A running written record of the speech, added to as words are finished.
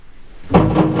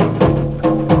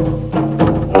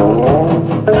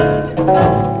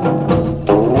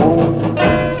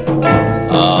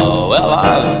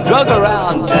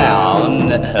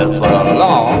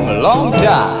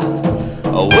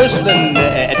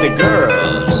the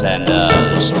girls and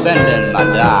spending my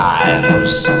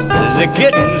dimes. The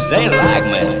kittens, they like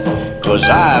me, 'cause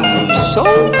I'm so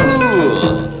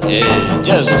cool.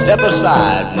 Just step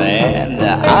aside, man,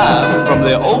 I'm from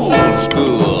the old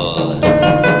school.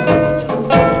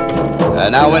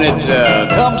 Now when it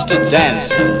comes to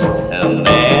dancing,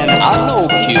 man, I'm no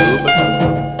cube.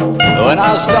 When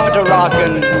I start to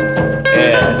rockin',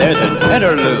 there's an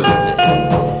interlude.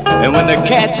 And when the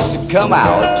cats come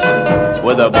out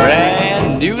with a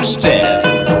brand new step,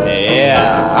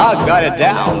 yeah, I got it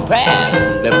down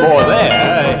pat before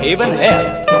they're even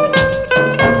hip.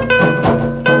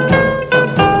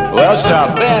 Well, sir,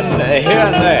 I've been here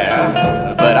and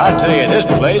there, but I tell you, this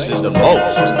place is the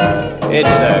most.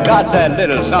 It's got that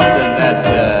little something that,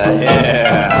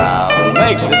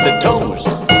 makes it the toast.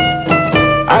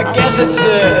 I guess it's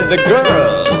the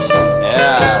girls.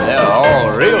 Yeah, they're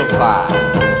all real fine.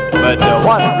 But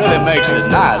what really makes it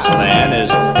nice, man, is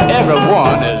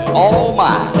everyone is all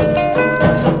mine.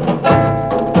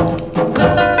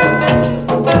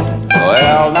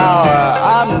 Well, now,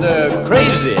 I'm the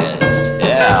craziest.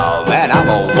 Yeah, man, I'm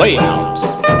a way out.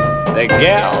 The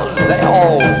gals, they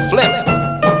all flip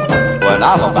when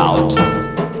I'm about.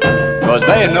 'Cause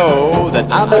they know that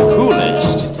I'm the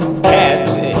coolest cat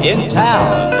in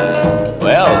town.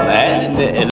 Well,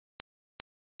 man,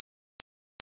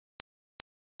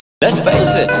 let's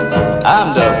face it,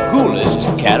 I'm the coolest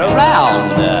cat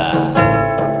around.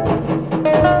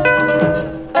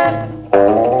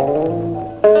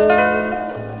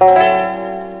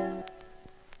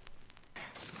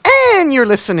 And you're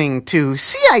listening to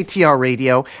CITR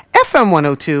Radio, FM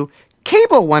 102,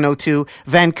 Cable 102,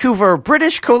 Vancouver,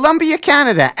 British Columbia,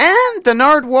 Canada, and the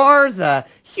Nardwuar, the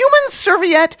Human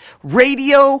Serviette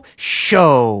Radio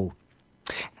Show.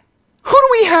 Who do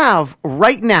we have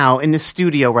right now in the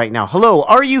studio right now? Hello,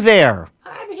 are you there?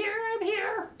 I'm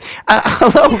here.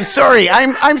 Hello, sorry,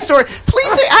 I'm sorry.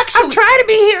 Please, actually... I'm trying to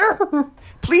be here.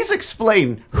 Please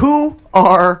explain, who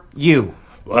are you?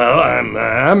 Well,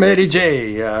 I'm Eddie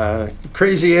J,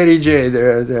 Crazy Eddie J,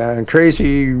 the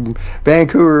crazy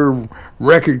Vancouver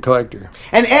record collector.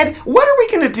 And Ed, what are we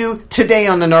going to do today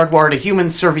on the Nardwuar, the Human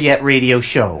Serviette Radio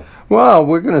Show? Well,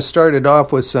 we're going to start it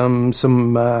off with some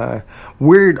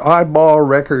weird oddball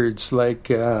records like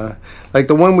the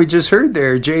one we just heard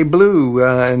there, Jay Blue,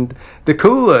 and the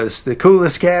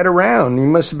coolest cat around. You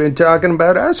must have been talking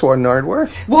about us, one Nardwuar.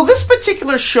 Well, this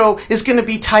particular show is going to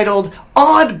be titled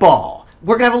Oddball.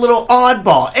 We're going to have a little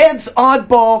oddball. Ed's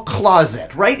Oddball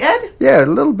Closet, right, Ed? Yeah, a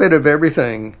little bit of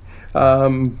everything.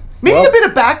 Maybe a bit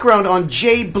of background on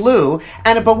Jay Blue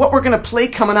and about what we're going to play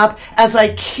coming up as I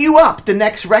queue up the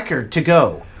next record to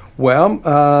go. Well,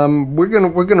 we're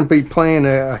gonna be playing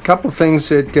a couple things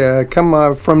that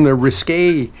come from the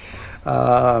risque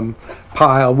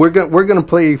pile. We're gonna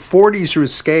play 40s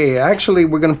risque. Actually,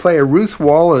 we're gonna play a Ruth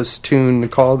Wallace tune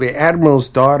called "The Admiral's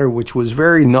Daughter," which was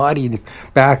very naughty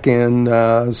back in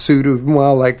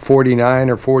like 49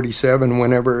 or 47,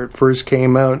 whenever it first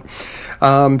came out.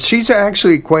 She's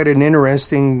actually quite an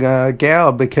interesting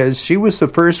gal because she was the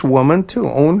first woman to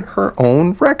own her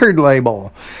own record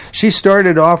label. She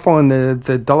started off on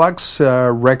the Deluxe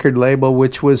record label,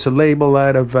 which was a label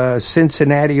out of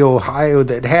Cincinnati, Ohio,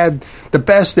 that had the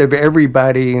best of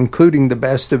everybody, including the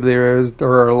best of there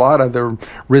are a lot of the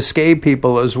risque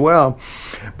people as well.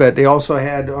 But they also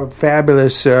had a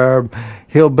fabulous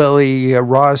hillbilly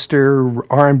roster,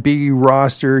 R&B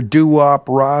roster, doo-wop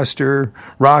roster,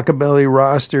 rockabilly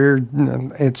roster.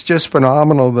 It's just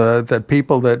phenomenal, the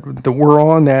people that were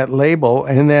on that label,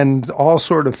 and then all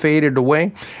sort of faded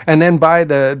away. And then by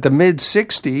the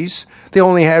mid-'60s, they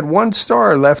only had one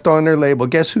star left on their label.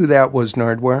 Guess who that was,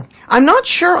 Nardwuar? I'm not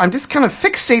sure. I'm just kind of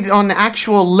fixated on the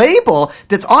actual label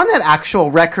that's on that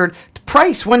actual record.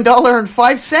 Price,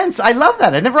 $1.05. I love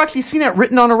that. I've never actually seen it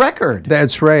written on a record.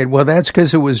 That's right. Well, that's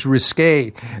because it was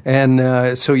risque,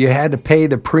 and so you had to pay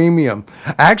the premium.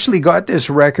 I actually got this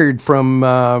record from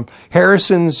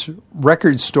Harrison's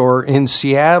record store in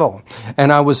Seattle,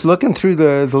 and I was looking through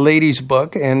the lady's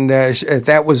book, and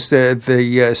that was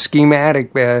the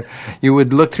schematic. You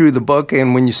would look through the book,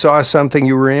 and when you saw something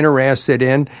you were interested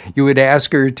in, you would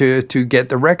ask her to get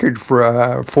the record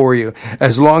for you,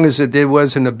 as long as it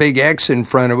wasn't a big X in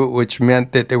front of it, which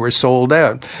meant that they were sold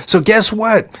out. So guess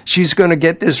what? She's going to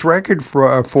get this record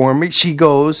for me. She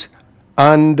goes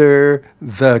under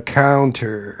the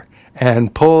counter.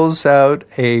 and pulls out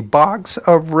a box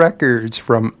of records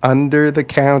from under the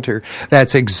counter.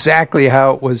 That's exactly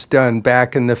how it was done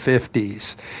back in the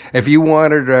 50s. If you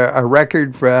wanted a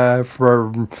record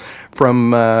from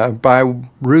by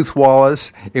Ruth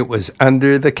Wallace, it was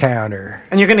under the counter.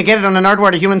 And you're going to get it on the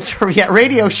Nardwuar, the Human Serviette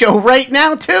radio show right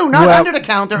now, too. Not under the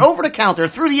counter, over the counter,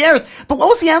 through the airs. But what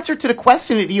was the answer to the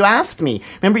question that you asked me?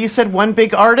 Remember you said one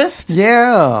big artist?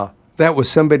 Yeah, that was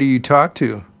somebody you talked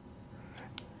to.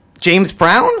 James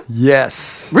Brown?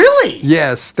 Yes. Really?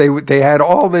 Yes, they had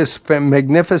all this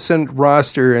magnificent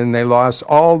roster, and they lost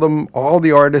all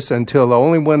the artists until the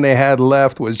only one they had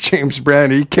left was James Brown.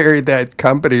 He carried that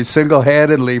company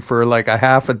single-handedly for like a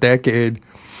half a decade.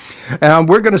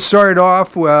 We're going to start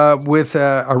off with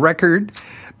a record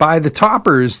by the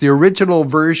Toppers, the original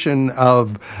version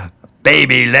of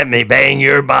 "Baby, Let Me Bang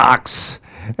Your Box,"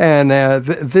 and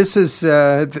this is.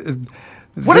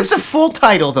 What is the full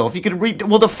title, though? If you could read...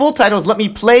 Well, the full title is Let Me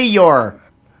Play Your...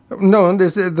 No,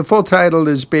 the full title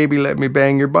is "Baby, Let Me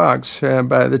Bang Your Box"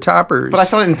 by the Toppers. But I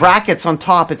thought in brackets on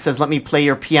top it says "Let Me Play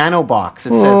Your Piano Box." It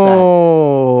says that.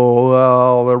 Oh,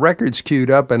 well, the record's queued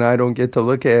up and I don't get to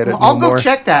look at it I'll go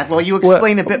check that while you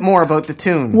explain a bit more about the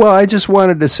tune. Well, I just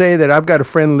wanted to say that I've got a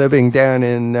friend living down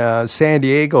in San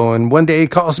Diego, and one day he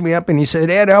calls me up and he said,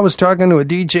 "Ed, I was talking to a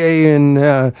DJ in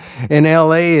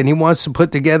L.A. and he wants to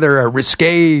put together a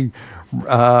risque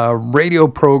radio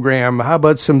program. How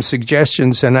about some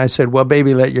suggestions?" And I said, "Well,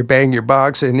 baby, let you bang your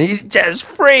box." And he just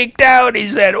freaked out. He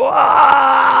said,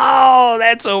 "Wow,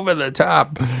 that's over the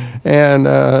top." And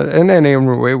then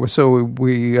anyway, so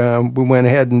we went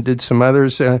ahead and did some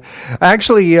others.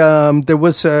 Actually, there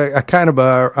was a kind of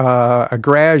a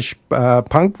garage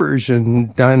punk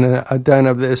version done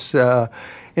of this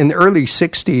in the early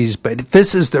 '60s, but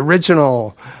this is the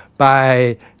original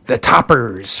by the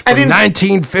Toppers from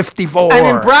 1954. And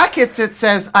in brackets it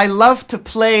says, "I love to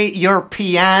play your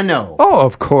piano." Oh,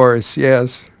 of course,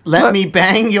 yes. Let me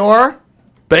bang your...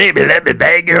 Baby, let me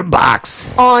bang your box.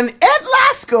 On Ed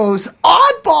Lasko's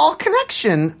Oddball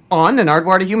Connection on the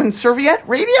Nardwuar, the Human Serviette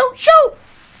radio show.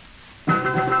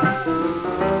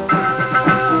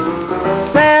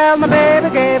 Well, my baby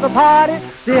gave a party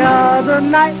the other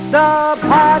night. The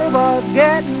party was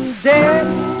getting dead.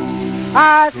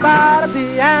 I spied a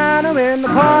piano in the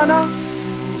corner,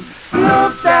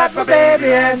 looked at my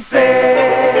baby and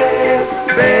said,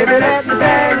 "Baby, let me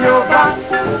bang your box.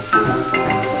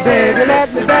 Baby,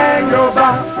 let me bang your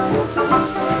box.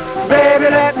 Baby,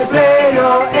 let me play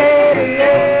your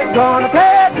 88. Gonna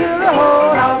play it till the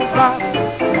whole house rocks."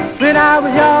 When I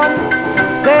was young,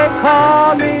 they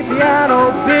called me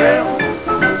Piano Bill.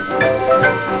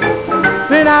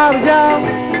 When I was young,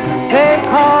 they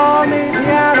called me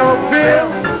Piano Bill.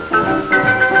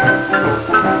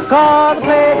 'Cause the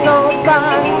place so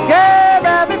fine, gave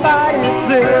everybody a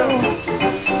thrill.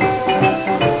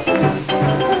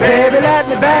 Baby, let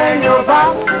me bang your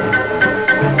box.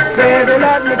 Baby,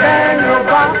 let me bang your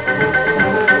box.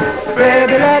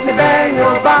 Baby, let me bang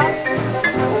your box.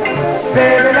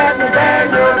 Baby, let me bang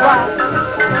your box.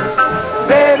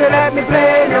 Baby, let me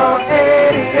play your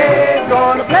 88.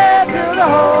 Gonna play till the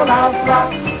whole house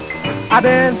rocks. I've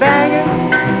been banging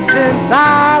since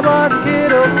I was a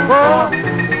kid of 4.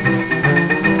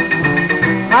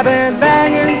 I've been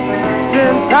banging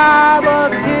since I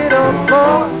was a kid of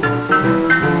 4.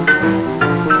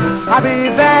 I'll be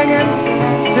banging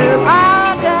till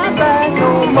I can't bang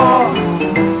no more.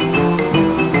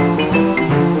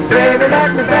 Baby, let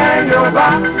me bang your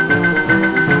box.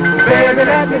 Baby,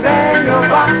 let me bang your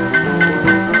box.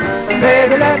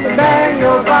 Baby, let me bang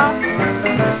your box.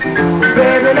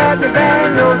 Baby, let me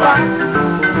bang your box.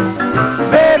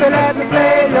 Baby, let me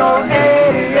play your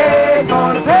 88.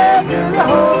 Gonna play till the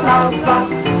whole house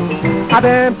rocks. I've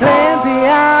been playing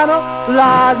piano,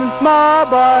 large and small,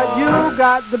 but you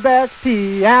got the best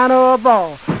piano of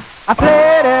all. I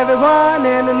played everyone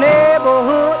in the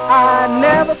neighborhood. I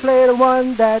never played the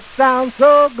one that sounds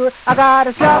so good. I got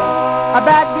a shop, a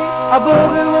backbeat, a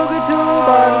boogie-woogie too,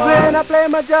 but when I play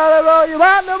my Jolly Roll, you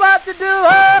won't know what to do.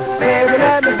 Oh, baby,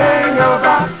 let me bang your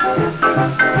box.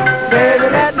 Baby,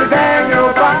 let me bang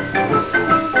your box.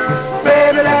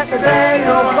 Baby, let me bang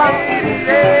your box.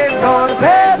 Gonna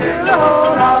play till the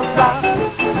whole house rocks.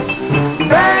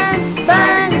 Bang,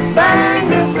 bang, bang,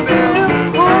 Mr. Bill.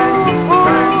 Ooh,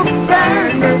 ooh,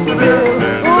 bang, Mr. Bill.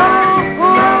 Ooh,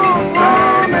 ooh,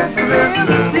 ooh, Mr. Bill.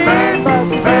 Please, but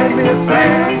bang me a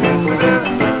bang, Mr. Bill.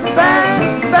 Bang,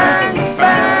 bang,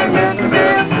 bang, Mr.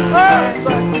 Bill. Oh,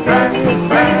 but bang me a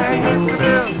bang, Mr.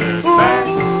 Bill. Ooh,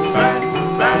 bang,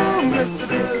 bang, Mr.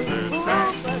 Bill. Ooh,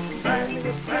 but bang me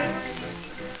a bang, Mr.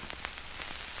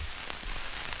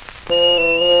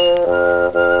 Bill.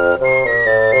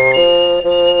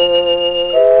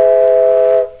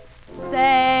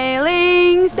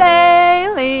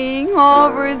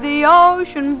 the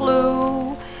ocean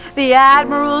blue. The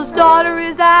Admiral's daughter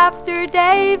is after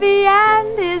Davy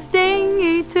and his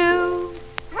dinghy too.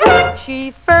 She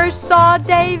first saw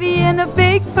Davy in a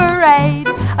big parade,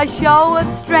 a show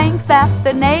of strength that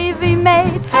the Navy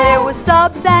made. There were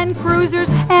subs and cruisers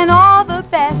and all the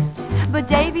best, but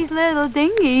Davy's little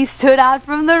dinghy stood out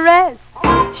from the rest.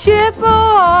 Ship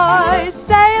ahoy,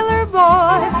 sailor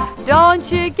boy,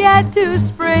 don't you get too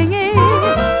springy.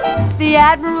 The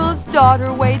Admiral's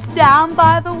daughter waits down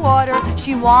by the water.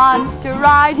 She wants to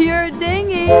ride your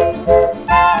dinghy.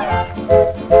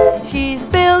 She's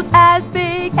built as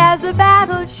big as a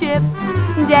battleship.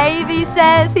 Davy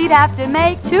says he'd have to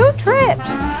make 2 trips.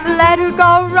 Let her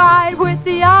go ride with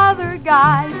the other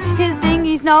guys. His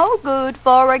dinghy's no good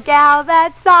for a gal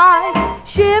that size.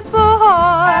 Ship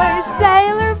ahoy,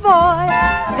 sailor boy,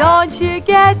 don't you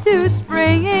get too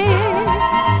springy.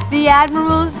 The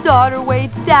Admiral's daughter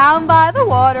waits down by the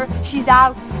water. She's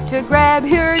out to grab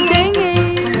your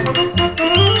dinghy.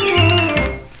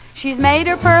 She's made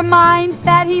up her mind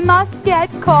that he must get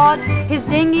caught. His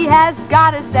dinghy has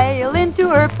got to sail into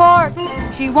her port.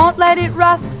 She won't let it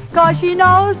rust 'cause she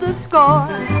knows the score.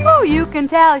 Oh, you can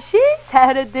tell she's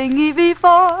had a dinghy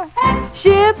before.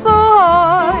 Ship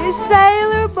ahoy,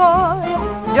 sailor boy,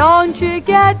 don't you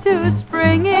get too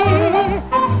springy.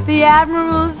 The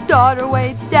Admiral's daughter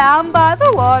waits down by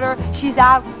the water. She's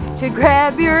out to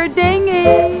grab your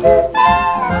dinghy.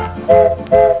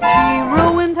 She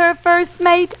ruined her first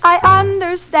mate, I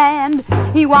understand.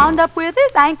 He wound up with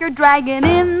his anchor dragging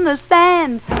in the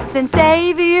sand. Since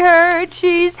Davy heard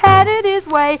she's headed his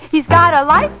way, he's got a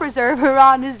life preserver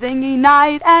on his dinghy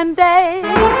night and day.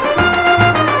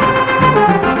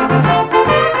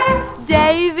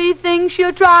 Davy thinks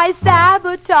she'll try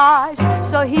sabotage,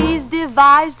 so he's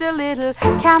devised a little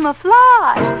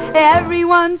camouflage.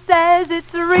 Everyone says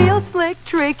it's a real slick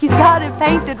trick. He's got it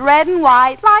painted red and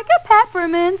white like a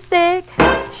peppermint stick.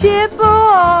 Ship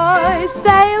ahoy,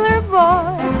 sailor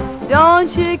boy,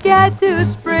 don't you get too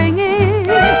springy.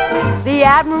 The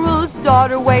Admiral's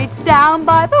daughter waits down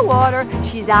by the water.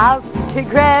 She's out to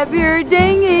grab your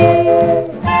dinghy.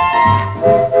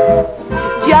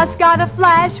 Just got a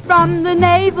flash from the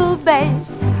naval base.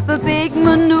 The big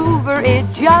maneuver, it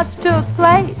just took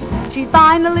place. She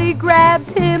finally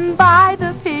grabbed him by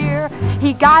the pier.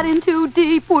 He got in too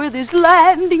deep with his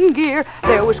landing gear.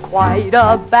 There was quite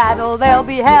a battle, they'll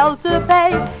be hell to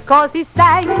pay, 'cause he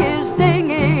sank his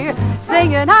dinghy,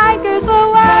 singing anchors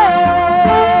away.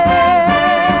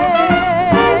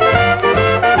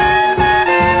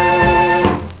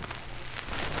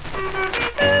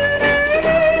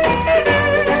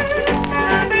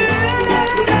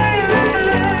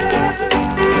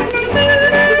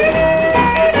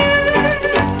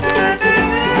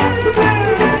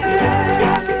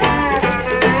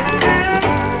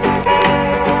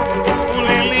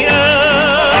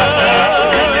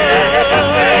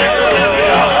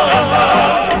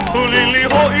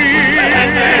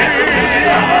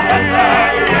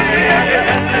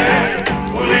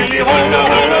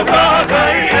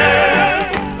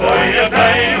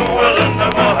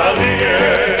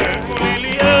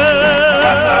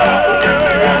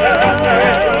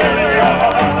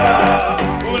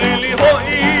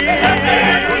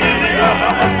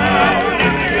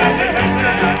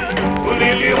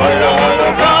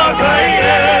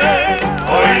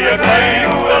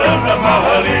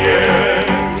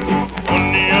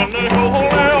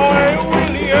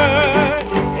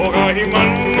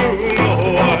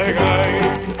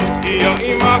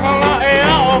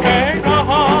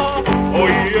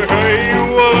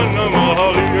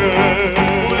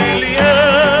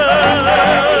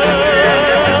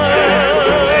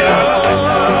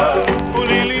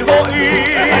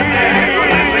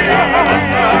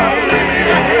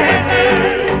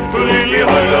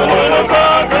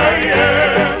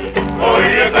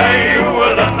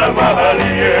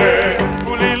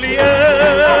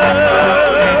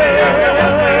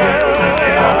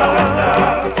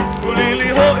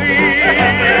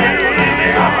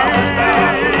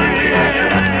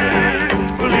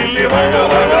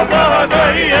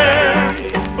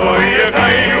 Oye, que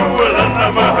igual en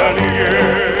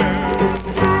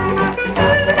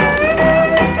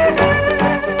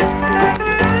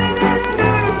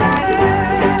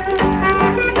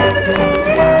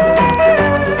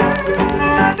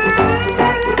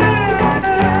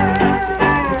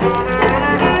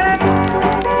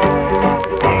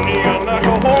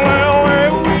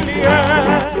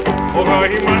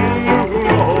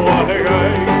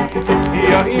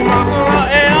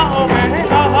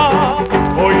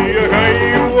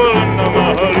la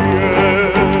magia.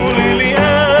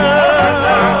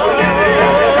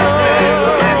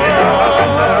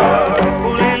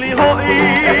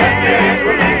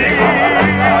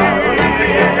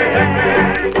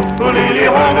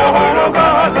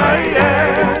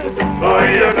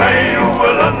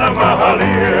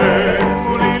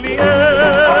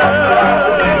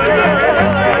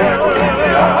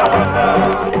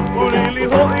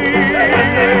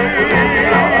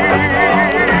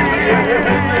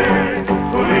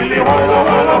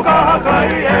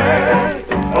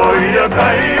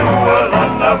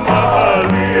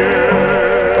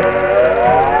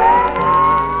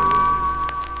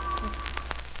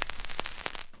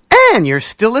 And you're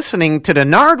still listening to the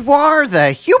Nardwuar,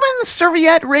 the Human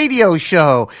Serviette Radio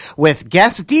Show, with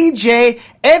guest DJ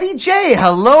Eddie J.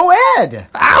 Hello, Ed.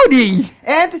 Howdy.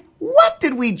 Ed, what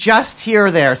did we just hear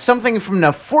there? Something from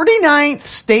the 49th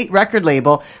State record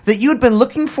label that you'd been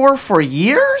looking for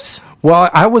years? Well,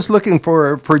 I was looking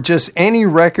for just any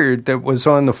record that was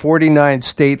on the 49th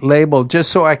State label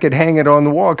just so I could hang it on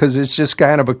the wall because it's just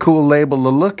kind of a cool label to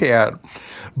look at.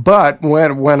 But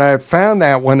when I found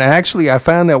that one, I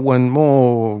found that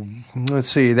one, let's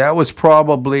see, that was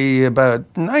probably about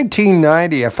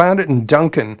 1990. I found it in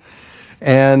Duncan.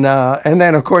 And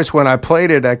then, of course, when I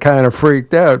played it, I kind of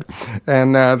freaked out.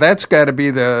 And that's got to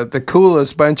be the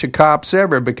coolest bunch of cops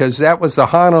ever because that was the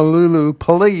Honolulu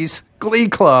Police Glee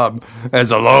Club.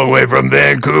 That's a long way from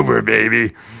Vancouver,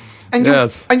 baby. And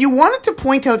yes. You wanted to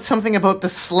point out something about the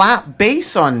slap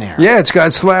bass on there. Yeah, it's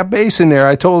got slap bass in there.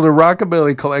 I told a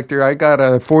rockabilly collector I got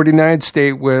a 49th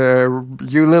State with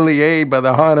Ulili A by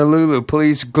the Honolulu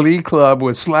Police Glee Club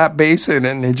with slap bass in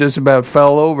it, and it just about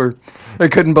fell over. I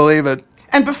couldn't believe it.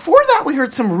 And before that, we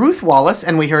heard some Ruth Wallace,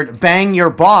 and we heard Bang Your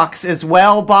Box as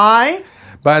well by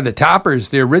the Toppers,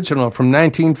 the original from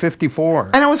 1954.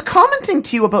 And I was commenting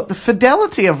to you about the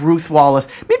fidelity of Ruth Wallace.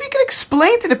 Maybe you could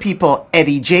explain to the people,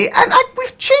 Eddie J, and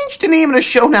we've changed the name of the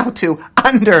show now to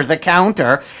Under the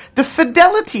Counter, the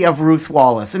fidelity of Ruth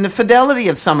Wallace and the fidelity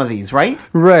of some of these, right?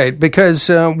 Right, because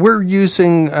we're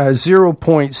using a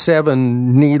 0.7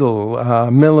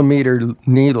 needle, millimeter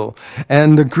needle,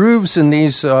 and the grooves in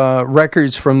these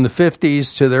records from the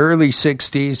 50s to the early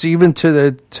 60s, even to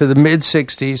the mid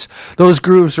 60s, those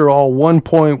grooves are all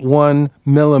 1.1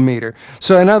 millimeter.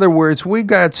 So in other words, we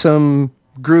got some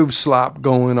groove slop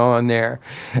going on there,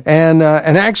 and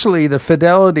actually the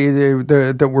fidelity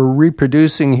that we're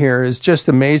reproducing here is just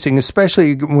amazing,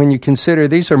 especially when you consider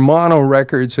these are mono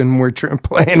records and we're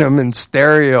playing them in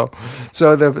stereo.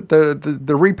 So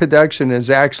the reproduction is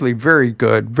actually very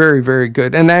good, very, very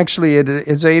good, and actually it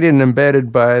is aided and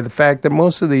embedded by the fact that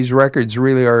most of these records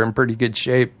really are in pretty good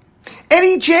shape.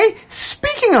 Eddie J,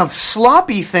 speaking of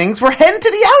sloppy things, we're heading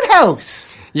to the outhouse.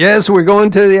 Yes, we're going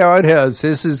to the outhouse.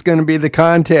 This is going to be the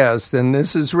contest, and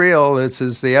this is real. This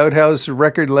is the Outhouse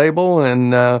record label,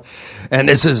 and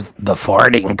this is the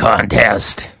farting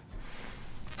contest.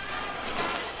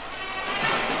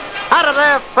 Howdy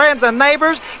there, friends and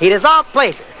neighbors. It is our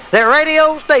pleasure that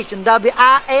radio station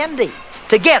WIND,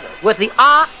 together with the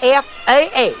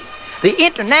IFAA, the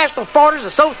International Farters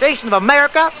Association of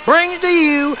America, brings to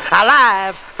you,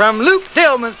 live from Luke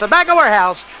Tillman's Tobacco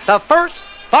Warehouse, the first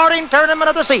farting tournament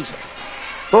of the season.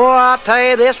 Boy, I tell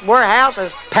you, this warehouse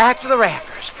is packed to the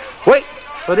rafters. Wait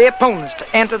for the opponents to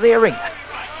enter the arena.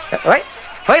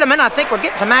 Wait a minute, I think we're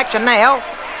getting some action now.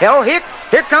 Oh, here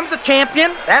comes the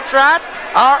champion. That's right,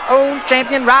 our own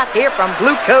champion right here from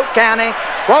Blue Coat County,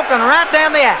 walking right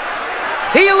down the aisle.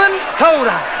 Healing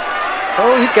Kodine.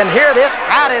 Oh, you can hear this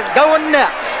crowd is going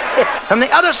nuts. From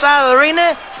the other side of the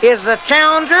arena is the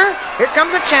challenger. Here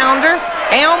comes the challenger,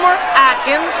 Elmer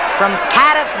Atkins from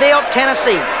Titusville,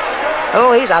 Tennessee.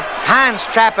 Oh, he's a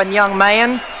pine-strapping young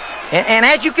man. And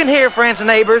as you can hear, friends and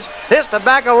neighbors, this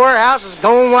tobacco warehouse is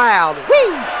going wild.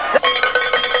 Whee!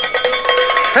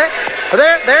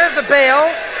 There's the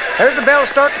bell. There's the bell to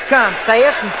start the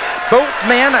contest, and both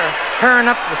men are hurrying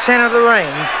up to the center of the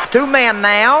ring. Two men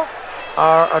now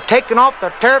are taking off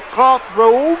their terrycloth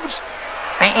robes,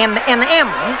 and the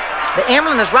emblem. The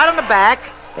emblem is right on the back,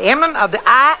 the emblem of the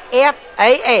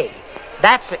IFAA.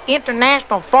 That's the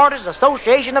International Farters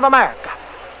Association of America.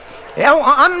 You know,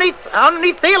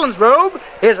 underneath Thielen's robe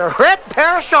is a red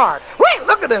pair of shorts. Wait,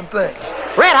 look at them things.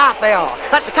 Red hot they are.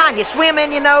 Like the kind you swim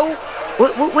in, you know.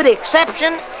 With the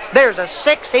exception, there's a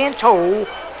 6-inch hole.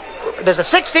 There's a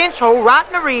 6-inch hole right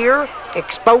in the rear,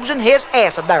 exposing his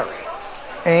acidary.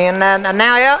 And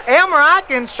now Elmer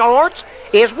Atkins' shorts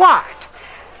is white.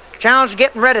 Challenger's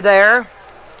getting ready there,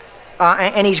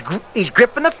 and he's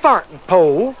gripping the farting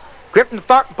pole,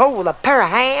 with a pair of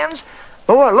hands.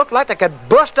 Boy, it looked like they could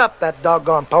bust up that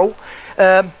doggone pole.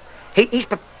 He's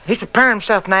preparing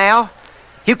himself now.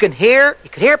 You could hear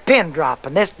a pin drop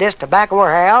in this tobacco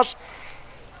warehouse.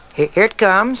 Here it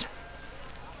comes.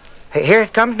 Here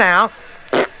it comes now.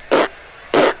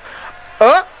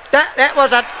 Oh, that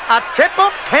was a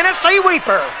triple Tennessee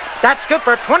Weeper. That's good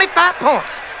for 25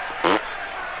 points.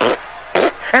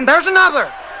 And there's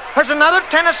another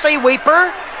Tennessee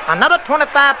Weeper, another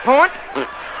 25 point.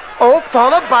 Oh,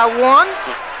 followed by 1,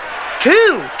 2.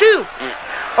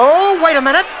 Oh, wait a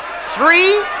minute.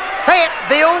 3,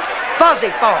 Fayetteville Fuzzy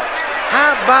Falls.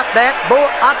 How about that, boy?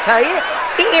 I tell you,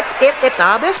 it's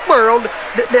out of this world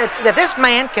that this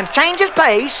man can change his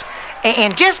pace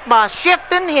and just by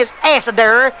shifting his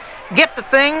acider, get the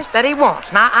things that he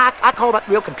wants. Now I call that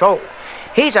real control.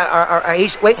 He's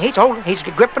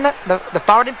gripping the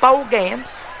farting pole again.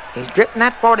 He's gripping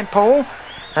that farting pole.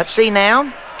 Let's see now.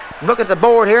 Look at the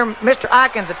board here. Mr.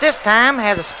 Ikins at this time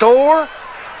has a score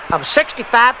of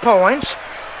 65 points.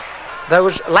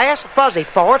 Those last fuzzy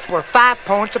farts were 5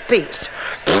 points apiece.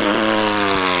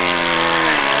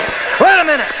 Wait a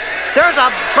minute. There's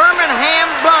a Birmingham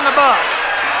blunderbuss.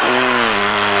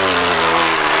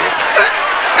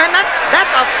 And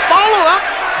that's a follow-up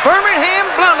Birmingham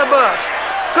blunderbuss.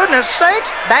 Goodness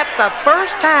sakes, that's the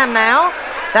first time now.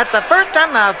 That's the first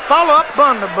time a follow-up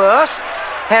blunderbuss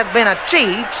has been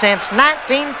achieved since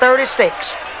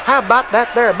 1936. How about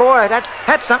that there, boy?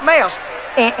 That's something else.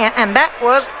 And that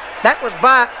was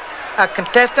by a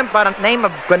contestant by the name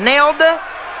of Grenelda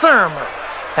Thurmer.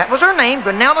 That was her name,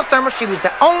 Grenelda Thurmer. She was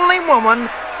the only woman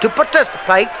to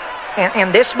participate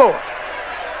in this sport.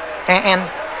 And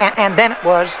then it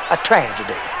was a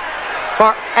tragedy.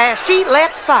 For as she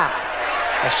let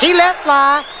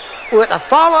fly with a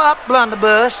follow-up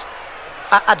blunderbuss,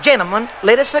 a gentleman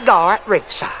lit a cigar at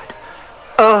ringside.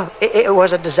 It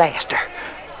was a disaster.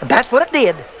 That's what it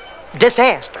did.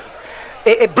 Disaster.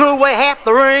 It blew away half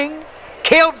the ring,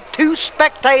 killed 2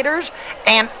 spectators,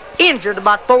 and injured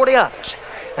about 40 others.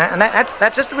 And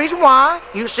that's just the reason why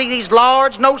you see these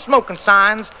large no smoking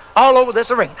signs all over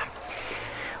this arena.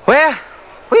 Well,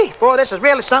 boy, this is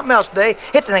really something else today.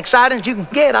 It's as exciting as you can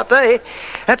get, I'll tell you.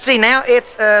 Let's see now.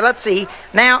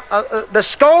 The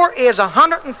score is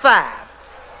 105.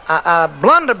 A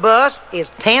blunderbuss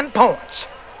is 10 points.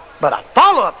 But a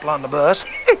follow-up blunderbuss,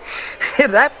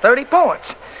 that's 30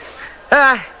 points.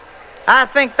 I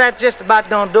think that just about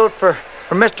don't do it for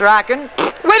Mr. Ikin.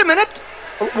 Wait a minute.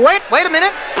 Wait a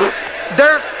minute.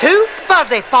 There's 2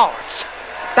 fuzzy farts.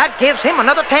 That gives him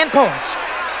another 10 points.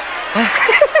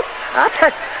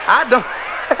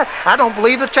 I don't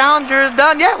believe the challenger is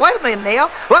done yet. Wait a minute,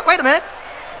 Neil. Wait a minute.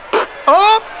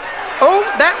 Oh,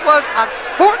 that was a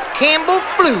Fort Campbell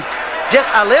fluke.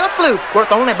 Just a little fluke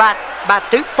worth only about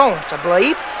 2 points, I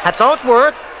believe. That's all it's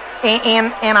worth.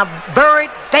 And a very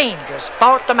dangerous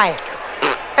fart to master.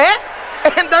 And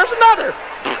there's another.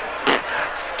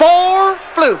 4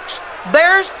 flukes.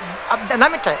 Let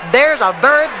me tell you, there's a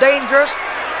very dangerous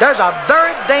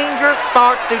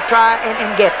fart to try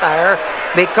and get there,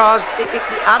 because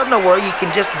out of nowhere you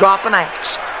can just drop an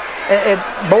axe.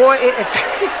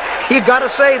 You gotta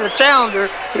say the challenger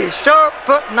is sure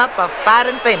putting up a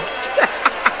fighting finish.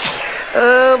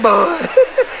 Oh boy.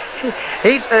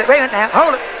 Wait a minute now,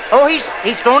 hold it. Oh, he's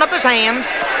throwing up his hands.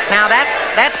 Now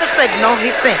that's the signal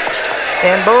he's finished.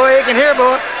 And boy, you can hear,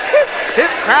 boy, this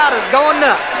crowd is going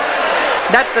nuts.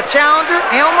 That's the challenger,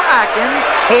 Elmer Ikins.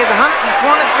 He has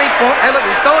 123 points. Hey, look,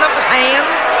 he's throwing up his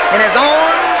hands and his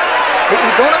arms.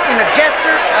 He's going up in the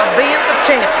gesture of being the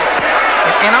champion.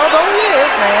 And although he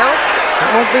is now, it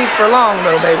won't be for long,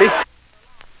 though, baby.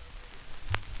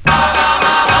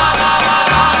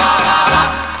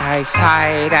 They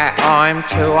say that I'm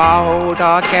too old,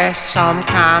 I guess I'm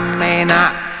coming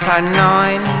up for 9.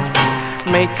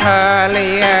 Me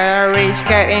curly hair is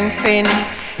getting thin,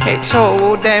 it's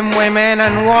all them women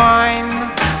and wine.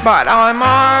 But I'm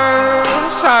oh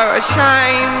so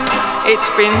ashamed, it's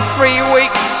been 3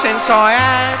 weeks since I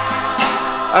had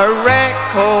a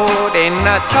record in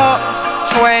the top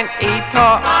 20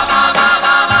 pop.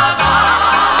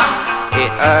 It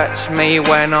hurts me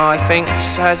when I think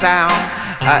says out.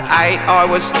 At 8 I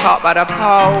was top of the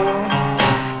pole.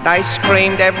 They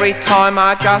screamed every time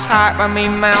I just opened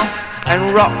me mouth and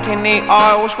rocked in the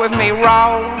aisles with me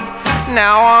roll.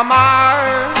 Now I'm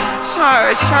oh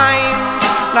so ashamed.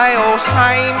 They all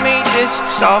say me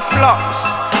discs are flops,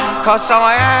 'cause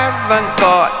I haven't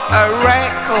got a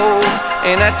record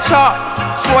in the top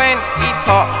 20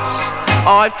 pops.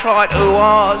 I've tried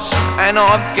ooh-ahs and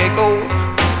I've giggled,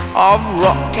 I've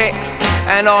rocked it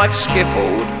and I've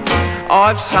skiffled.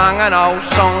 I've sung an old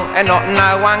song and not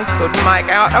no one could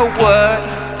make out a word.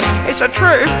 It's the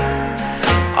truth.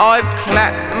 I've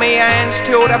clapped me hands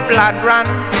till the blood run.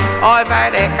 I've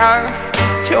had echo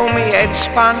till me head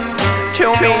spun.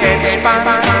 Till me head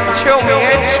spun. Till me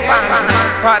head spun.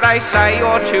 But they say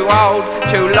you're too old,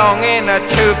 too long in the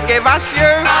tooth. Give us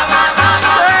you.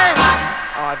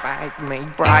 I've had me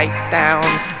breakdown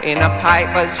in the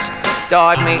papers.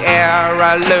 Dyed me hair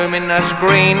a luminous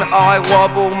green. I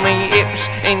wobble me hips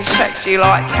in sexy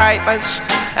like capers,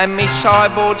 and me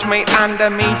sideboards meet under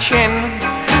me chin.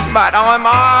 but I'm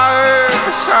oh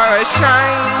so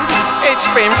ashamed. It's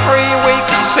been 3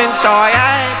 weeks since I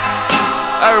had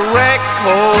a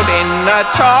record in the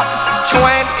top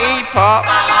 20 pops.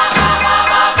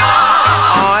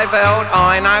 I've held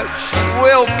high notes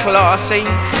real classy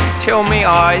till me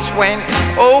eyes went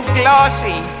all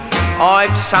glassy.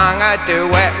 I've sung a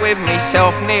duet with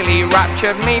myself, nearly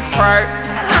ruptured me throat.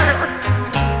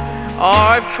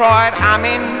 I've tried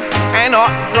humming and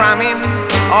not drumming.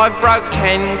 I've broke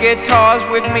 10 guitars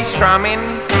with me strumming,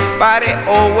 but it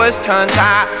always turns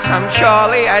out some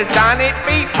Charlie has done it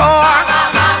before.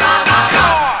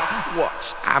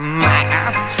 What's the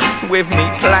matter with me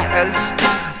platters?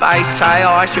 They say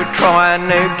I should try a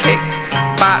new kick,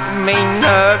 but me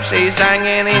nerves is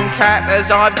hanging in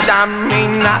tatters. I've done me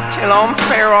nut till I'm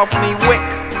fair off me wick,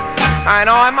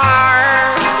 and I'm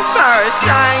so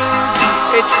ashamed.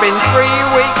 It's been 3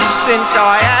 weeks since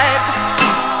I had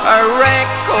a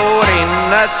record in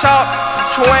the top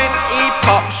 20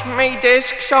 pops. Me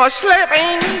discs are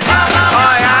slipping.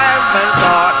 I haven't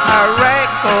got a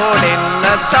record in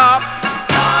the top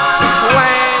 20.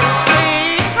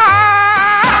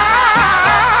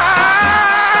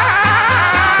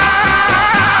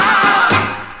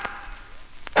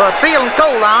 Theon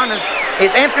Colon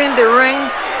is entering the ring.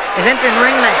 Is entering the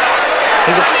ring now.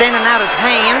 He's extending out his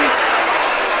hand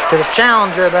to the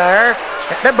challenger there.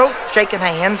 They're both shaking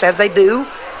hands as they do.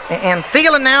 And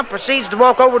Thielen now proceeds to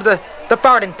walk over to the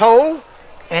parting pole,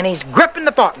 and he's gripping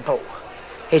the parting pole.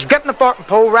 He's gripping the parting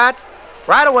pole right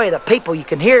away. The people, you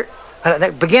can hear,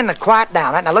 they're beginning to quiet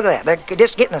down. Right now, look at that. They're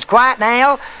just getting as quiet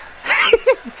now.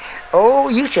 Oh,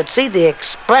 you should see the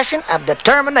expression of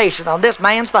determination on this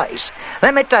man's face.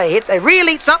 Let me tell you, it's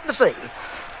really something to see.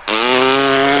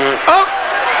 Oh,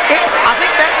 I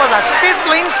think that was a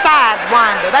sizzling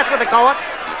sidewinder. That's what they call it.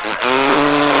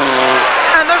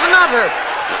 And there's another.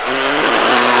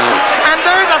 And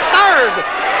there's a third.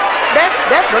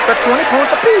 That's worth 20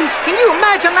 points apiece. Can you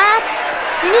imagine that?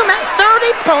 Can you imagine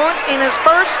 30 points in his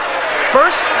first,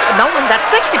 no,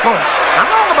 that's 60 points. I'm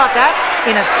wrong about that.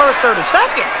 In his first 30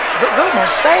 seconds. Goodness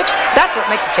sakes, that's what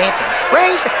makes a champion.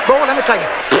 Boy, let me tell you.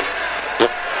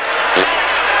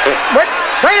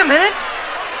 Wait a minute.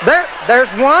 There's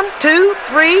 1, 2,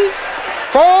 3,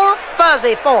 4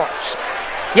 fuzzy forts.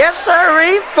 Yes,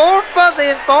 sirree, 4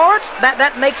 fuzzy forts.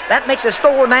 That makes a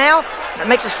score now. That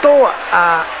makes a score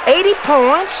 80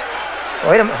 points.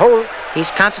 Wait a minute, hold.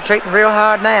 He's concentrating real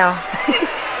hard now.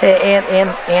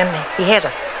 and he has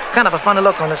a kind of a funny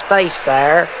look on his face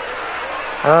there.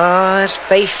 His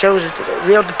face shows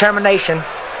real determination.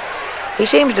 He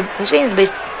seems to be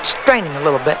straining a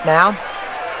little bit now.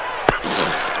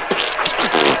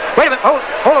 Wait a minute,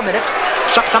 hold a minute.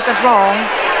 Something's wrong.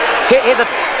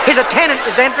 His attendant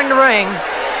is entering the ring.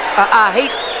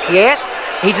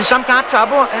 He's in some kind of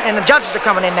trouble, and the judges are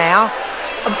coming in now.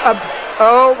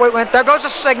 Wait, there goes a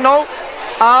signal.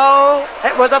 Oh,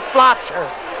 it was a flotcher.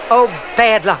 Oh,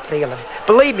 bad luck, Thielen.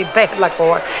 Believe me, bad luck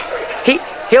for it.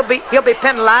 He'll be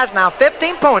penalized now,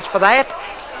 15 points for that.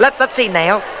 Let's see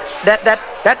now.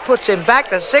 That puts him back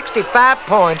to 65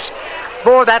 points.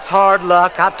 Boy, that's hard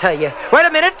luck, I'll tell you. Wait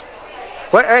a minute.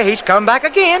 He's come back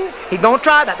again. He's gonna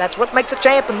try that. That's what makes a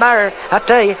champion there, I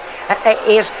tell you.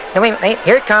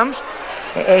 Here it comes.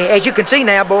 As you can see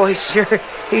now, boy,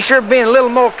 he's sure being a little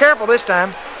more careful this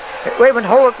time. Wait a minute,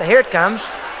 hold it. Here it comes.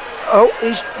 Oh,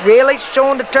 he's really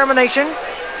showing determination.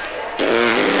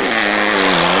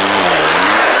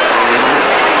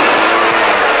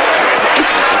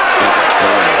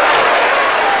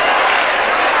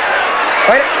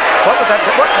 Wait, what was that?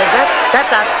 What was that?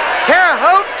 That's a Terre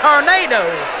Haute tornado.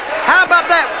 How about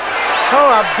that?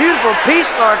 Oh, a beautiful piece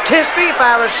of artistry if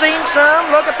I ever seen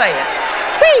some. Look at that.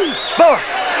 Whee! Boy,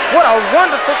 what a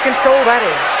wonderful control that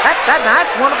is.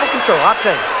 That's wonderful control, I'll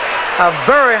tell you. A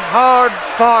very hard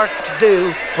part to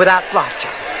do without flotching.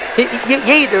 You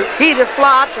either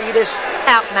flotch or you just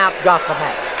out and out drop the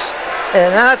max.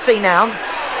 Now let's see now.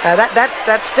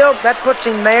 That puts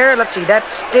him there. Let's see,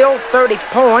 that's still 30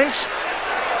 points.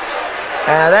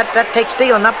 That takes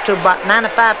Thielen up to about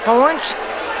 95 points.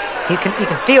 You can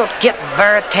feel it getting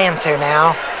very tense here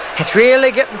now. It's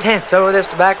really getting tense over this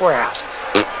tobacco warehouse.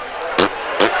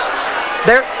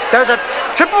 There's a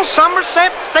triple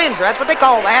Somerset Cinder, that's what they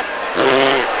call that.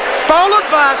 Followed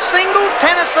by a single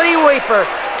Tennessee Weeper.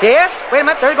 Yes, wait a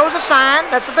minute, there goes a sign.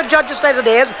 That's what the judge says it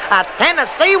is, a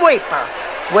Tennessee Weeper.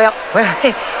 Well,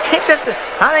 I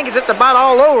think it's just about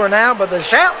all over now, but the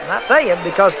shouting, I tell you,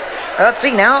 because, let's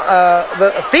see now,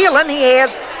 the Thielen, he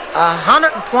has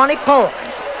 120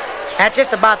 points. That's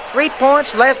just about 3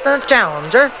 points less than a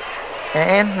challenger.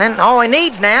 And then all he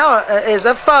needs now is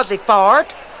a fuzzy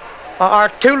fart, are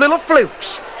two little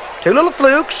flukes. Two little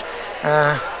flukes.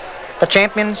 The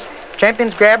champions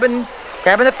grabbing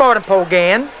the fording pole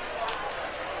again.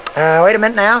 Wait a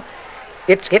minute now.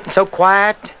 It's getting so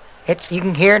quiet. You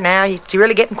can hear it now. It's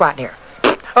really getting quiet here.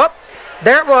 Oh,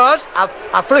 there it was,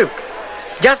 a fluke.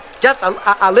 Just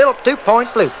a little 2-point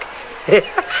fluke.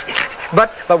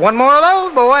 but one more of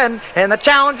those, boy, and the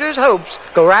challenger's hopes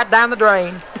go right down the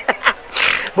drain.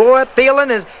 Boy, that feeling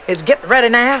is getting ready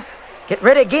now. Get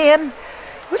ready again.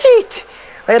 Wait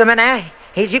a minute now.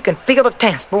 You can feel the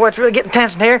tense. Boy, it's really getting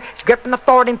tense in here. It's gripping the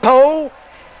fording pole.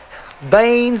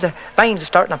 Veins are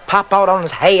starting to pop out on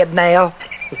his head now.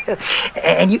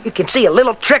 And you can see a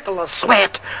little trickle of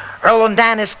sweat rolling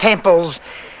down his temples.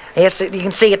 Yes, you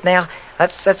can see it now.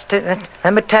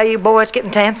 Let me tell you, boy, it's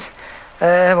getting tense.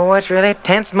 Boy, it's really a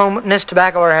tense moment in this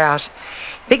tobacco warehouse.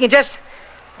 If he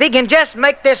can just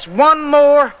make this one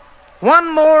more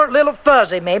little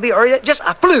fuzzy, maybe, or just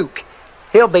a fluke,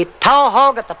 he'll be tall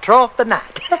hog at the trough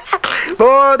tonight.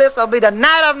 Boy, this'll be the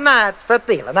night of nights for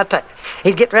Thielen, I tell you.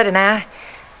 He's getting ready now.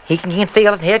 He can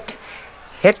feel it. Here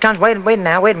it comes. Wait a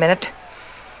minute. Wait a minute.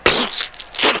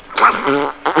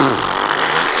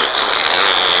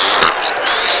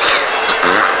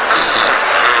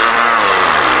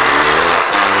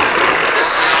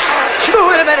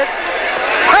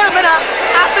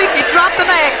 I think he dropped an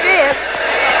act,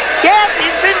 yes,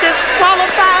 he's been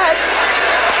disqualified.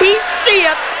 He's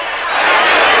shit.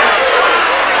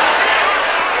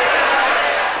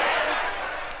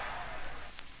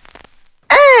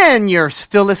 And you're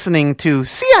still listening to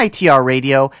CITR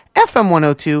Radio, FM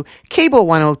 102, Cable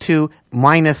 102,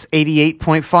 minus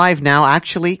 88.5 now,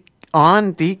 actually,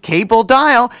 on the cable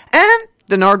dial, and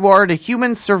the Nardwuar, the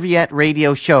Human Serviette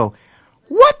Radio Show.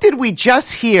 What did we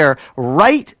just hear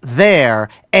right there,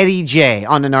 Eddie J,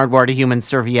 on the Nardwuar, the Human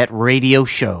Serviette Radio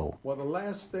Show? Well, the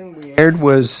last thing we aired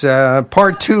was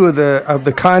part 2 of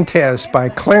the contest by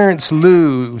Clarence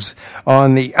Lewis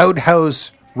on the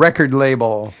Outhouse record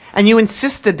label. And you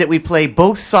insisted that we play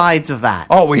both sides of that.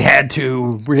 Oh, we had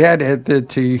to. We had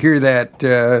to hear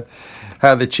that,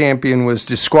 how the champion was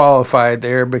disqualified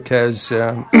there because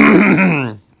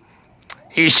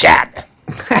he shot.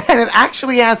 And it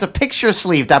actually has a picture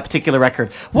sleeve, that particular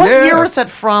record. What year is that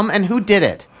from, and who did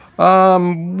it?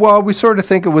 Well, we sort of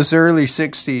think it was early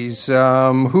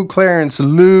 60s. Who Clarence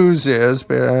Lewis is,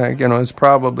 is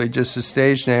probably just a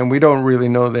stage name. We don't really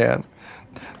know that.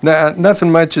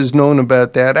 Nothing much is known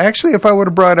about that. Actually, if I would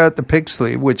have brought out the pick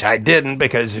sleeve, which I didn't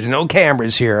because there's no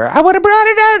cameras here, I would have brought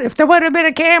it out if there would have been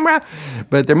a camera.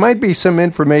 But there might be some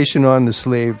information on the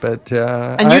sleeve. But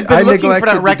and you'd been looking for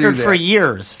that record for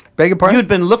years. Beg your pardon? You'd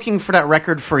been looking for that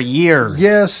record for years.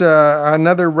 Yes,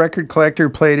 another record collector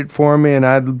played it for me, and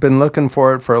I'd been looking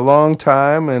for it for a long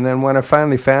time. And then when I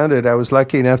finally found it, I was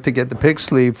lucky enough to get the pick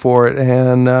sleeve for it.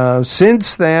 And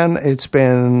since then, it's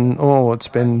been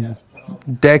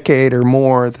decade or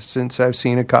more since I've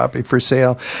seen a copy for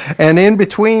sale. And in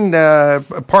between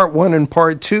part 1 and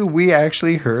part 2, we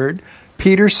actually heard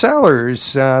Peter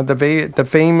Sellers, the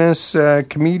famous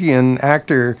comedian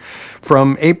actor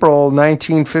from April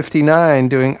 1959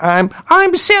 doing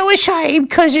I'm so ashamed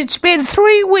because it's been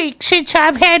 3 weeks since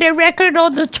I've had a record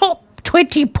on the top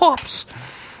 20 pops.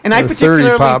 And I particularly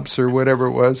 30 pops or whatever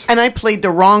it was. And I played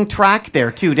the wrong track there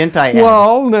too, didn't I, Ed?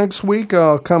 Well, next week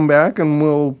I'll come back and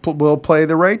we'll play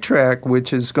the right track,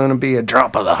 which is going to be a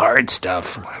drop of the hard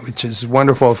stuff, which is a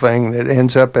wonderful thing that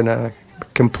ends up in a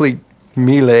complete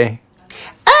melee.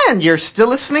 And you're still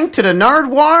listening to the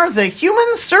Nardwuar, the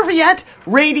Human Serviette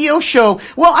Radio Show.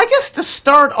 Well, I guess to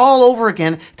start all over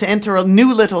again, to enter a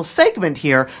new little segment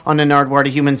here on the Nardwuar, the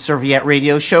Human Serviette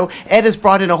Radio Show, Ed has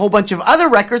brought in a whole bunch of other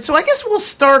records, so I guess we'll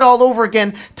start all over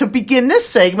again to begin this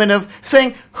segment of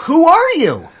saying, who are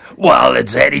you? Well,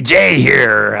 it's Eddie J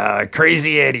here,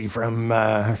 Crazy Eddie from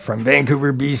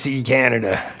Vancouver, BC,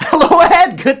 Canada. Hello,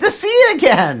 Ed. Good to see you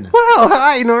again. Well,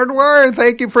 hi, Nardwuar.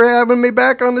 Thank you for having me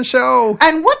back on the show.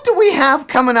 And what do we have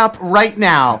coming up right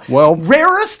now? Well,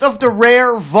 Rarest of the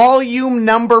Rare, Volume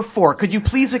Number 4. Could you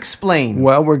please explain?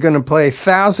 Well, we're going to play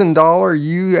 $1,000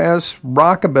 U.S.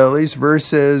 rockabillys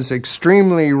versus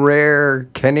extremely rare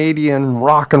Canadian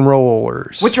rock and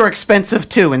rollers, which are expensive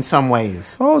too in some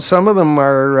ways. Oh, some of them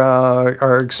are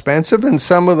expensive, and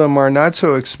some of them are not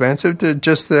so expensive. They're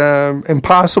just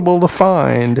impossible to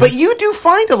find. But you do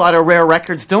find a lot of rare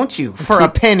records, don't you? For a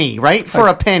penny, right? For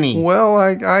a penny. Well,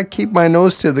 I keep my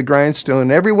nose to the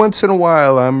grindstone. Every once in a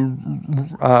while,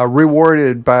 I'm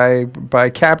rewarded by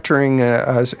capturing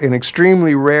an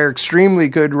extremely rare, extremely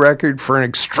good record for an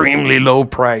extremely low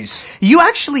price. You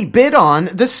actually bid on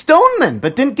the Stoneman,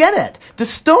 but didn't get it. The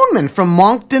Stoneman from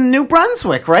Moncton, New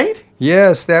Brunswick, right?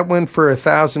 Yes, that went for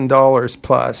 $1,000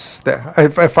 plus.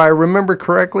 If I remember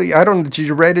correctly, I don't. Did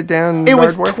you write it down? It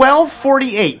was Nardwuar?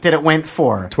 $12.48 that it went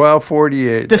for.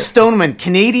 $12.48. The Stoneman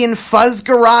Canadian Fuzz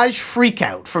Garage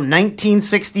Freakout from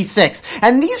 1966.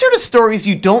 And these are the stories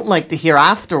you don't like to hear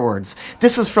afterwards.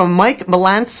 This is from Mike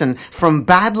Melanson from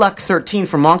Bad Luck 13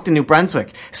 from Moncton, New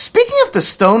Brunswick. Speaking of the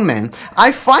Stoneman,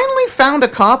 I finally found a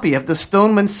copy of the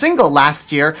Stoneman single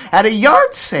last year at a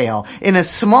yard sale in a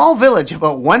small village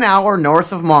about 1 hour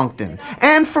north of Moncton.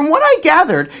 And from what I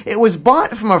gathered, it was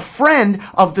bought from a friend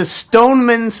of the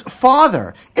Stoneman's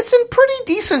father. It's in pretty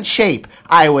decent shape.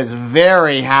 I was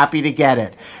very happy to get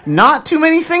it. Not too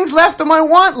many things left on my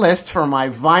want list for my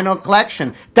vinyl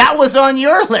collection. That was on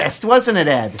your list, wasn't it,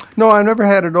 Ed? No, I never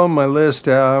had it on my list.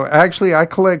 Actually, I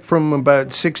collect from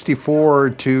about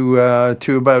 64 to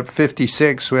about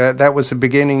 56. That was the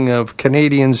beginning of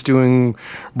Canadians doing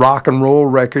rock and roll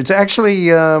records. Actually,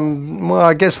 well,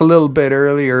 I guess a little bit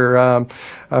earlier,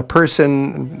 a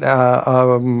person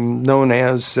known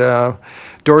as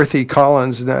Dorothy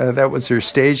Collins, that was her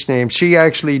stage name. She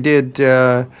actually did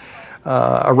a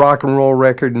rock and roll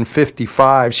record in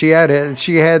 '55. She was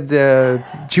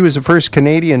the first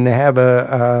Canadian to have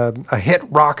a hit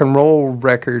rock and roll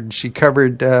record. She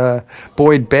covered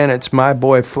Boyd Bennett's "My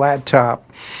Boy Flat Top."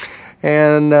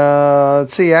 And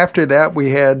let's see. After that,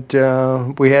 we had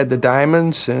the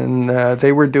Diamonds, and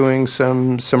they were doing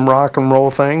some rock and roll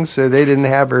things. They didn't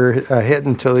have a hit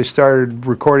until they started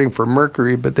recording for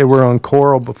Mercury, but they were on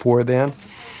Coral before then.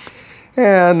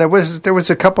 And there was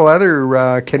a couple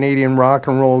other Canadian rock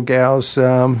and roll gals.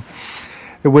 It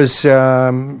was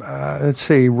let's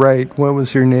see, Wright. What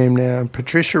was her name now?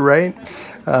 Patricia Wright.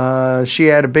 She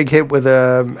had a big hit with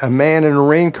a Man in a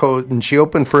Raincoat, and she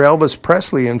opened for Elvis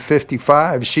Presley in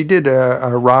 '55. She did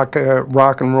a rock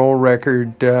and roll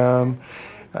record at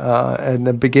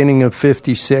the beginning of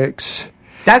 '56.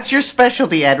 That's your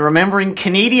specialty, Ed, remembering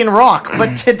Canadian rock.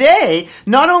 But today,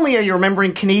 not only are you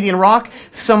remembering Canadian rock,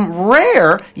 some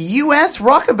rare U.S.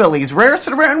 rockabillys, rarest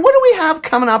of the rare. And what do we have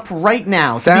coming up right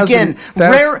now? To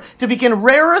begin,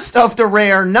 rarest of the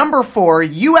rare, number 4,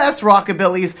 U.S.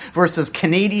 rockabillys versus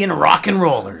Canadian rock and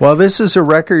rollers. Well, this is a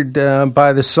record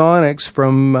by the Sonics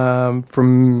from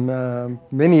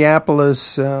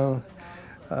Minneapolis.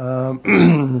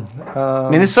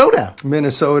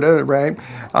 Minnesota, right?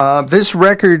 This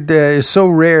record is so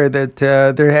rare that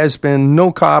there has been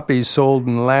no copies sold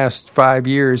in the last 5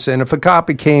 years, and if a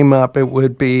copy came up, it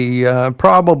would be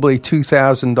probably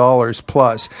 $2,000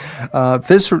 plus.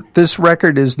 This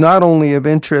record is not only of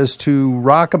interest to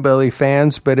rockabilly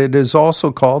fans, but it is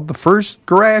also called the first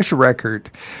garage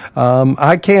record.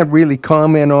 I can't really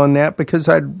comment on that because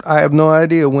I have no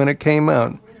idea when it came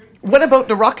out. What about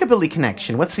the rockabilly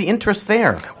connection? What's the interest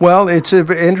there? Well, it's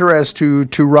of interest to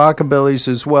rockabillys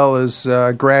as well as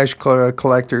garage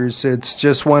collectors. It's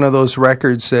just one of those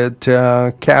records that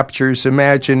captures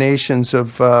imaginations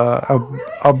of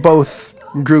both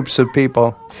groups of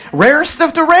people. Rarest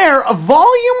of the Rare,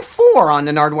 Volume 4 on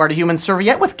the Nardwuar the Human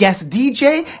Serviette with guest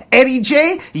DJ Eddie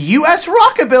J. U.S.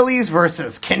 Rockabillys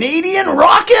versus Canadian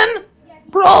Rockin'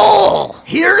 Roll.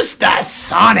 Here's the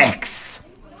Sonics.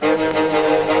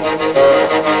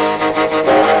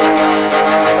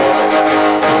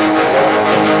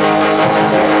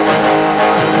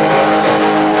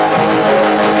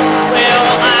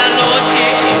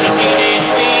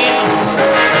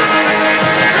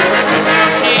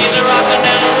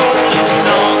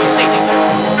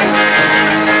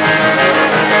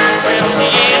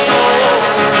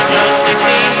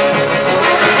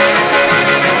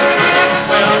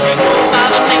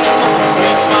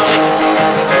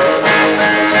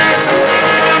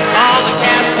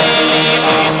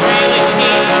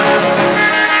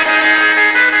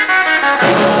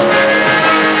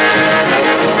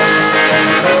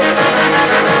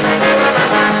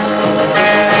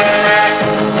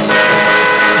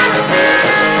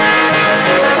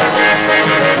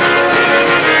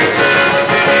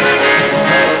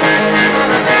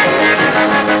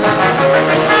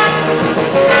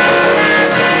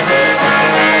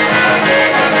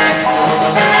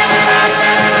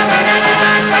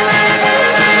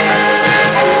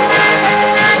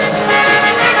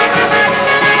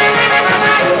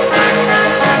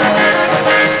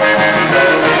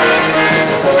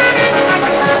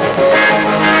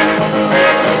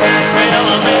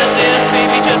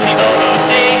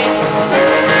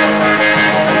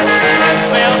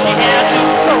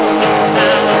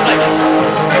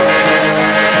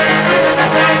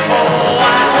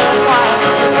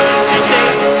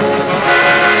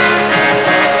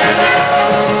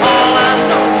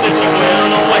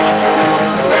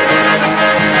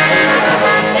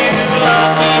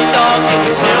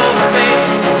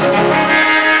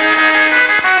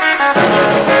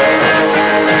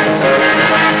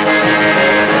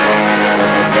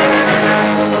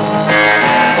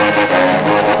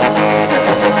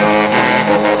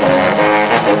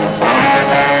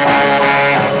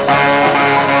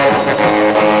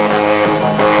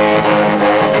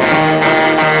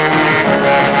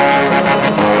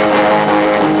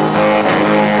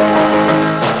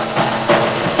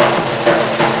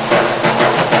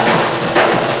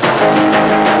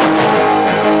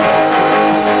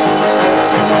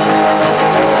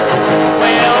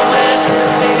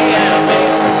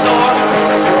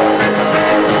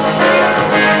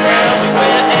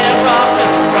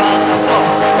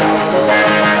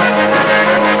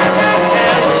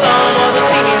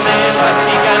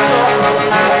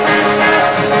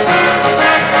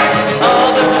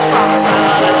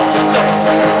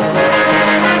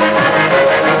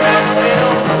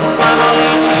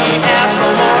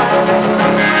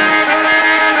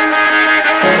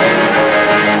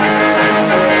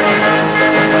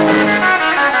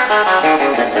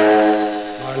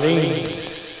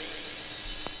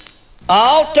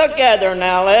 all together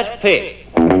now, let's pick.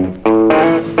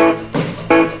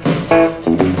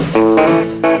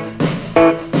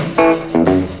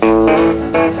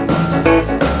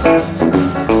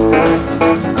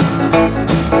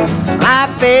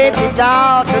 My baby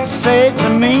doll could say to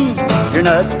me, you're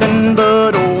nothing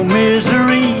but old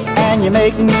misery, and you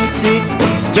make me sick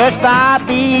just by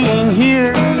being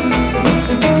here.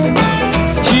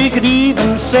 She could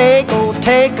even say, go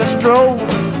take a stroll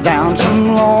down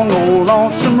some long old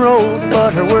lonesome road,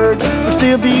 but her words would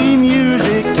still be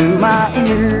music to my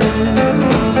ear.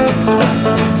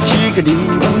 She could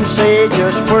even say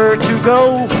just where to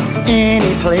go,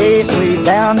 any place way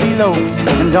down below,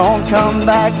 and don't come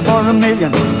back for a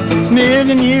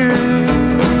million years.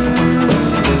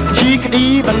 She could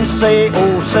even say,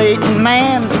 oh, Satan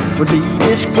man would be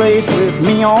disgraced with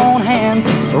me on hand.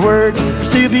 Her words would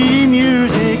still be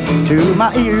music to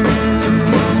my ears.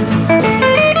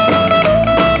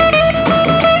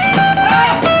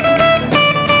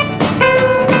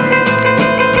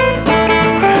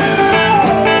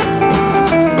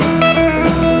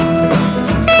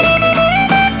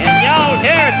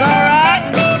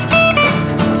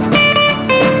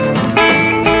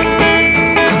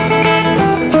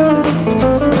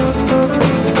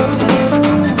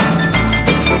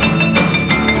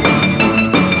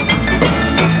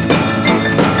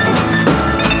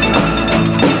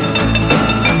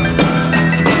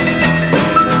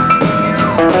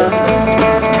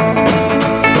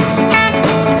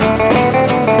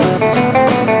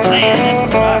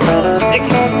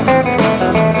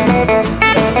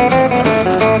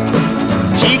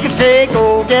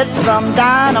 Some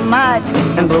dynamite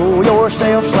and blow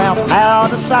yourself slap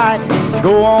out of sight.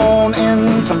 Go on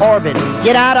into orbit,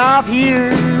 get out of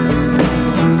here.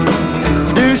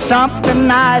 Do something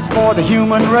nice for the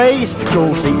human race.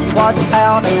 Go see what's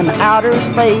out in outer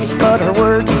space, but her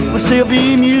words will still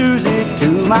be music to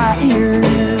my ears.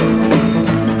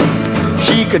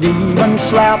 She could even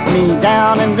slap me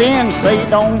down and then say,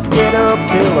 don't get up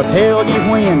till I tell you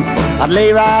when. I'd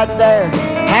lay right there,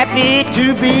 happy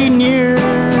to be near.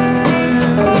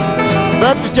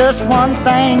 But there's just one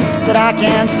thing that I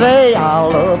can say,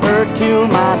 I'll love her till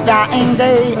my dying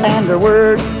day, and her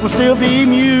words will still be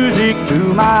music to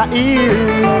my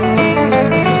ears.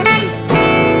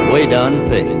 We done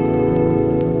picked.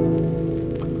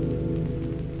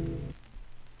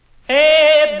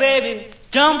 Hey baby,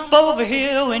 jump over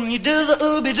here when you do the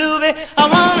ooby dooby. I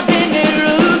wanna be near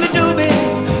ooby dooby,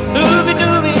 ooby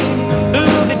dooby,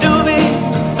 ooby dooby,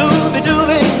 ooby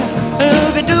dooby,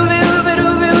 ooby dooby, ooby dooby,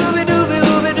 ooby dooby,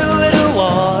 ooby dooby, doo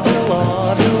wah, doo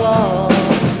wah, doo wah.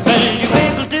 When you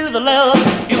wiggle to the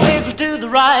left, you wiggle to the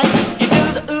right, you do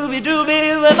the ooby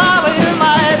dooby with all of your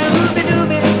might. Ooby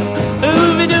dooby,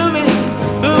 ooby dooby,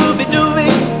 ooby dooby,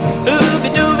 ooby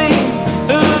dooby,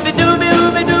 ooby dooby, ooby dooby,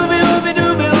 ooby dooby,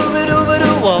 ooby dooby,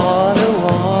 doo wah, doo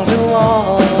wah, doo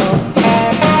wah.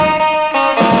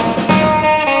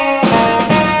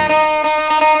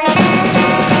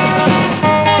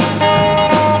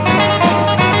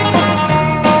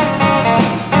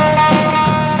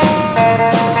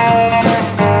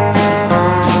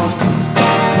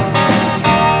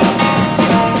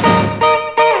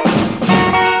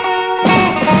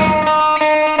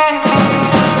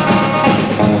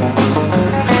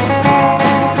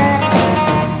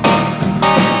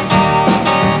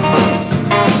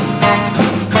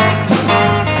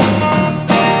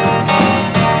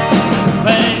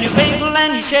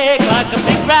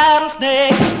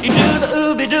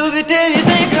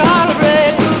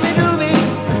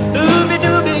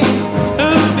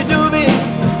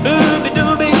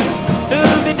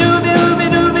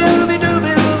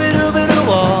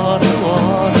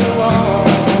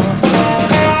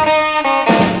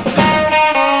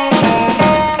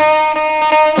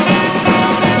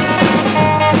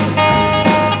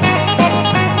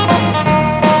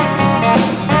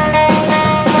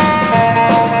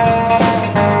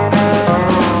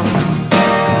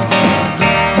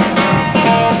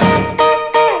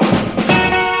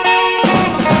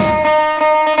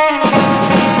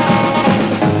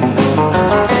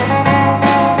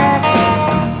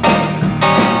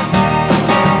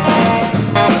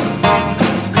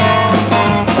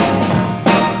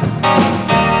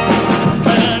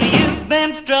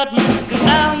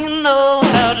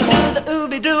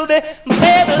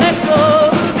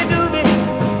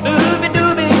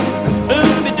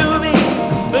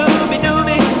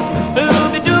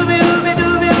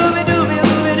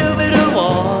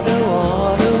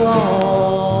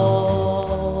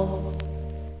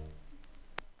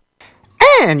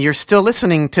 And you're still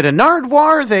listening to the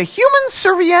Nardwuar, the Human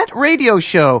Serviette radio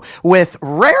show with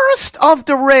Rarest of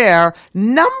the Rare,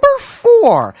 number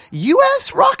 4,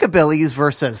 U.S. Rockabillys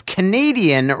versus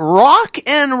Canadian Rock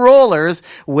and Rollers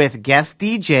with guest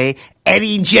DJ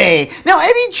Eddie J. Now,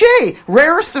 Eddie J,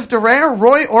 Rarest of the Rare,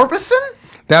 Roy Orbison?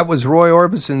 That was Roy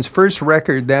Orbison's first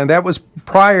record. Now, that was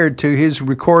prior to his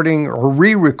recording, or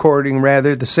re-recording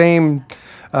rather, the same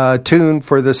tune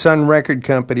for the Sun Record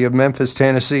Company of Memphis,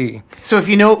 Tennessee. So if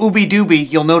you know Ooby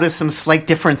Dooby, you'll notice some slight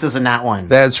differences in that one.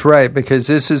 That's right, because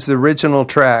this is the original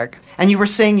track. And you were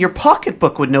saying your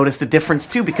pocketbook would notice the difference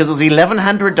too, because it was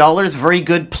 $1,100 very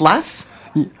good plus?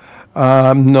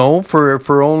 No,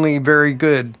 for only very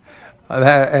good.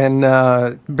 Basically,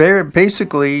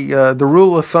 the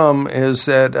rule of thumb is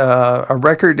that a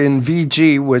record in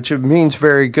VG, which means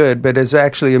very good, but is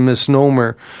actually a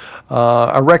misnomer.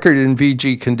 A record in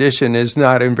VG condition is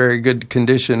not in very good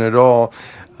condition at all.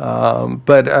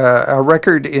 But a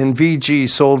record in VG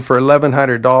sold for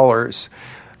 $1,100.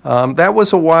 That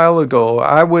was a while ago.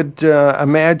 I would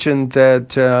imagine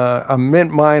that a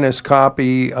mint-minus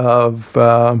copy of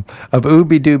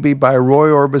Ooby Dooby by Roy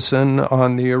Orbison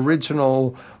on the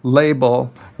original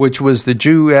label, which was the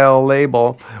Jewel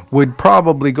label, would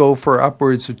probably go for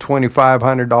upwards of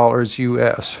 $2,500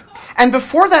 U.S. And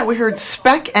before that, we heard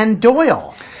Speck and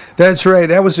Doyle. That's right.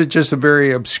 That was just a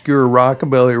very obscure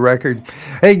rockabilly record.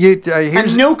 Hey,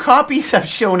 and no copies have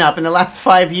shown up in the last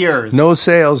 5 years. No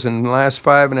sales in the last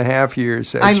 5.5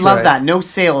 years. I love that. No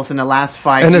sales in the last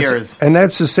 5 years. And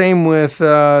that's the same with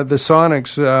the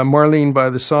Sonics, Marlene by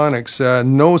the Sonics.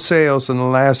 No sales in the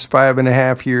last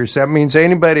 5.5 years. That means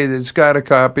anybody that's got a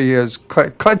copy has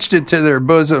clutched it to their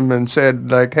bosom and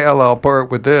said, like, hell, I'll part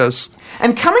with this.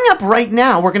 And coming up right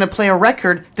now, we're going to play a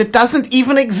record that doesn't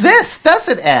even exist, does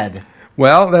it, Ed?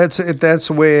 Well, that's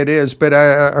the way it is, but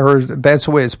or that's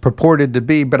the way it's purported to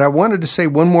be. But I wanted to say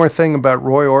one more thing about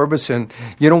Roy Orbison.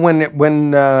 You know, when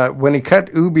he cut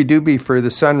Ooby Dooby for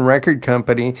the Sun Record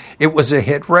Company, it was a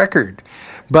hit record.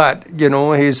 But, you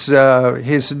know, his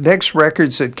next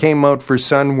records that came out for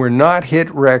Sun were not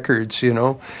hit records, you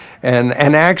know. And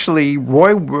actually,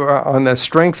 Roy, on the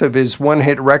strength of his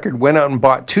one-hit record, went out and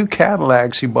bought 2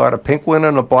 Cadillacs. He bought a pink one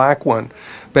and a black one.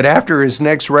 But after his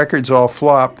next records all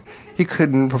flopped, he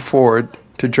couldn't afford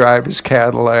to drive his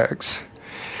Cadillacs.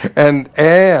 And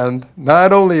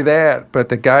not only that, but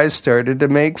the guys started to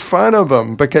make fun of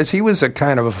him because he was a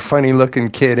kind of a funny-looking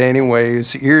kid anyway.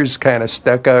 His ears kind of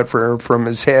stuck out from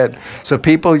his head. So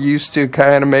people used to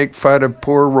kind of make fun of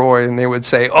poor Roy, and they would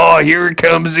say, "Oh, here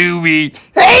comes Ooby.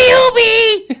 Hey,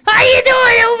 Ooby! How you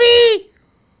doing, Ooby?"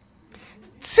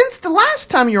 Since the last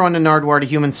time you were on the Nardwuar, the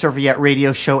Human Serviette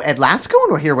radio show, Ed Lasko,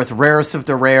 and we're here with Rarest of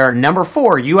the Rare, number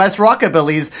 4, U.S.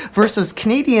 Rockabillys versus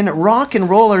Canadian Rock and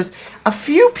Rollers, a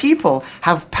few people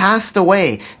have passed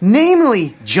away,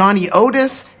 namely Johnny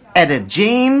Otis, Etta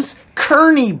James,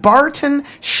 Kearney Barton,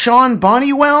 Sean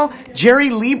Bonnywell, Jerry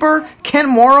Lieber, Ken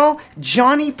Morrow,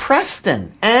 Johnny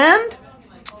Preston, and...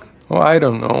 Oh, I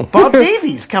don't know. Bob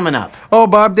Davies coming up. Oh,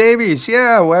 Bob Davies.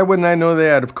 Yeah, why wouldn't I know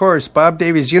that? Of course, Bob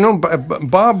Davies. You know,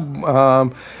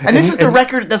 Bob... and this is the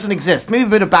record that doesn't exist. Maybe a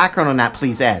bit of background on that,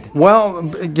 please, Ed. Well,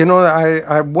 you know,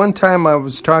 I one time I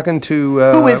was talking to...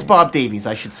 Who is Bob Davies,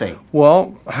 I should say? Well,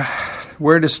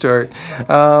 where to start?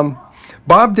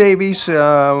 Bob Davies, in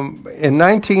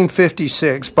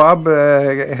 1956, Bob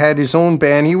had his own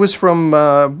band. He was from,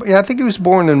 I think he was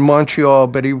born in Montreal,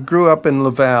 but he grew up in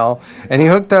Laval. And he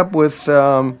hooked up with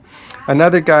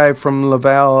another guy from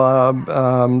Laval,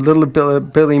 Little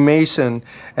Billy Mason.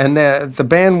 And the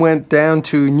band went down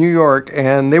to New York,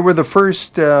 and they were the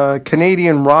first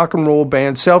Canadian rock and roll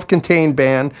band, self-contained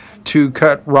band, to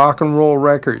cut rock and roll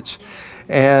records.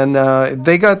 And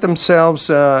they got themselves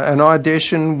an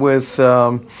audition with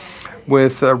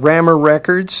Rammer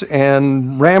Records,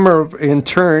 and Rammer in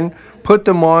turn put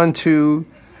them on to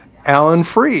Alan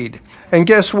Freed. And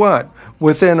guess what?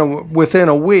 Within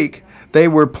a week, they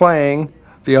were playing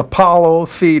the Apollo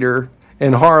Theater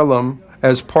in Harlem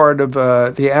as part of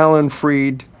the Alan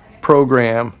Freed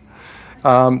program.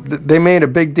 They made a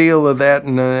big deal of that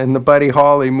in the Buddy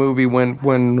Holly movie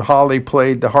when Holly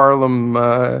played the Harlem,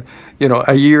 a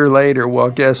year later. Well,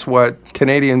 guess what?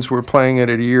 Canadians were playing it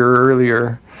a year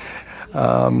earlier.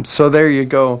 So there you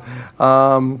go.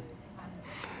 So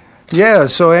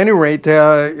at any rate,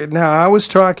 now I was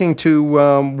talking to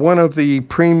one of the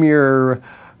premier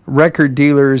record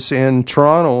dealers in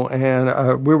Toronto,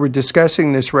 and we were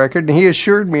discussing this record, and he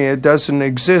assured me it doesn't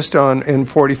exist in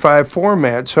 45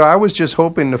 format. So I was just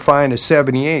hoping to find a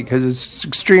 78 because it's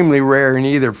extremely rare in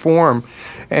either form.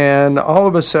 And all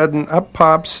of a sudden, up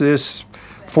pops this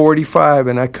 45,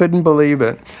 and I couldn't believe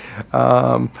it.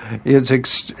 It's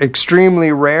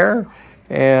extremely rare,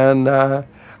 and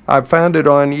I found it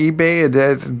on eBay.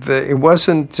 It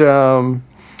wasn't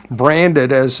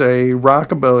branded as a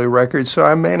rockabilly record, so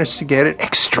I managed to get it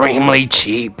extremely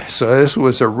cheap. So this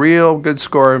was a real good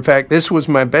score. In fact, this was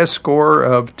my best score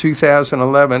of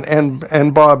 2011,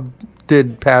 and Bob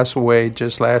did pass away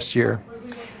just last year.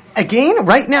 Again,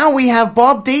 right now we have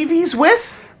Bob Davies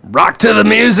with Rock to the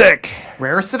Music.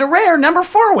 Rarest of the Rare, number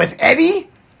 4 with Eddie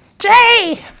J.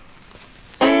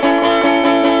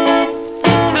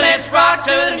 Let's rock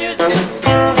to the music.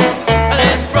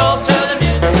 Let's roll to the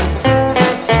music.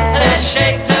 Let's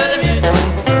shake to the music.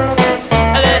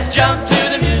 Let's jump to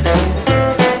the music.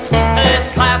 Let's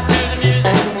clap to the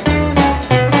music.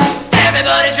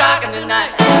 Everybody's rocking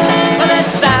tonight. Well,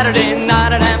 it's Saturday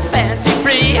night and I'm fancy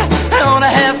free. I wanna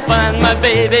have fun, my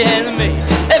baby and me.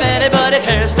 If anybody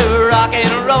cares to rock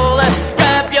and roll,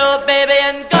 grab your baby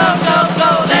and go, go,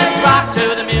 go. Let's rock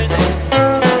to the music.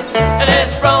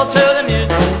 Let's roll to the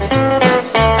music.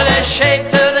 Let's shake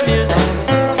to the music.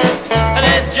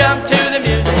 Let's jump to the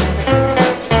music.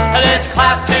 Let's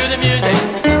clap to the music.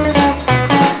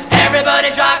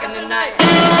 Everybody's rocking tonight.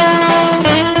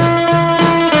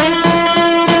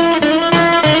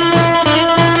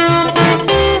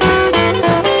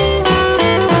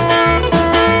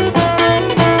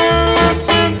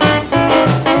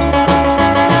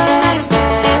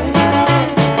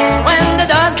 When the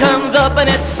dawn comes up and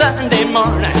it's Sunday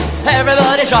morning,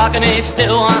 everybody's rocking, they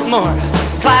still want more.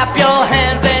 Clap your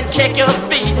hands and kick your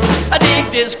feet. I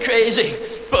dig this crazy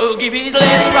boogie beat.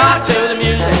 Let's rock to the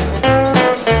music.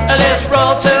 Let's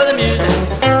roll to the music.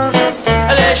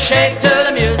 Let's shake to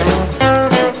the music.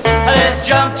 Let's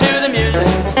jump to the music.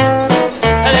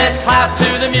 Let's clap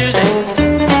to the music.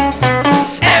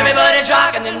 Everybody's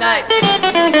rocking tonight.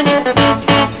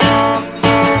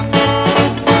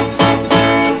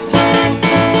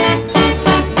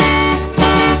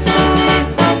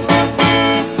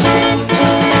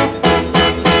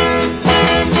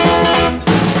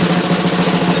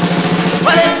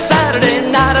 Well, it's Saturday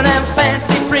night and I'm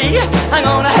fancy free. I'm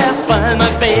gonna have fun, my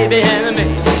baby and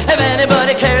me. If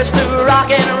anybody cares to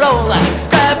rock and roll,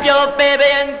 grab your baby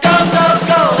and go, go,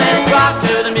 go. Let's rock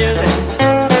to the music.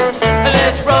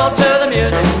 Let's roll to the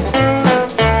music.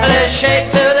 Let's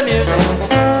shake to the music.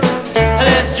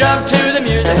 Let's jump to the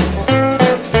music.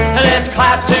 Let's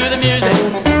clap to the music.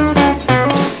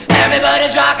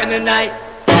 Everybody's rocking tonight.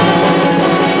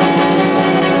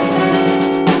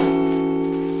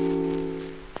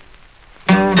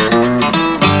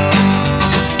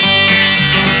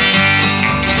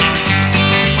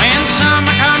 When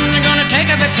summer comes, you're gonna take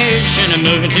a vacation and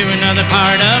move into another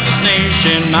part of this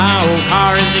nation. My old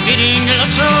car is getting to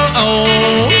look so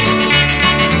old.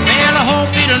 Well, I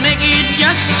hope it'll make it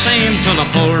just the same till I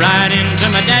pull right into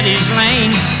my daddy's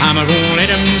lane. I'm a gonna let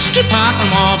him skip, hop,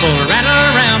 and wobble,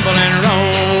 rattle, ramble, and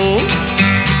roll.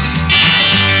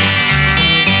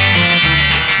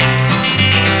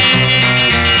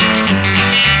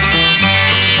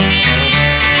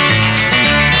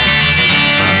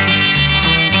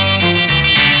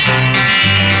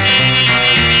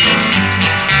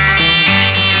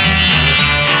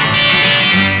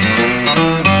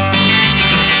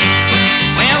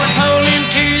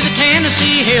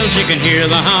 You can hear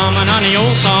the humming on the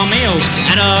old sawmills.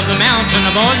 Out of the mountain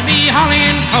the boys be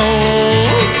hauling coal.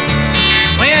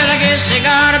 Well, I guess they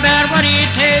got about what it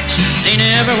takes. They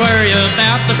never worry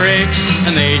about the bricks,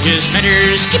 and they just better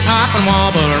skip, hop, and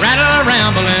wobble, rattle,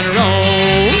 ramble, and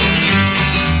roll.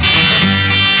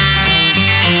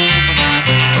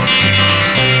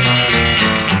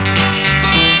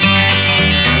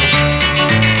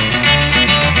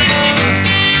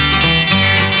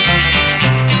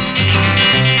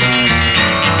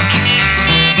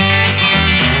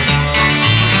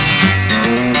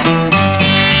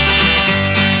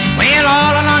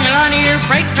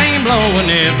 And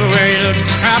everywhere you look,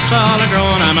 crops all are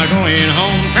growing. I'm a-going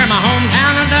home from my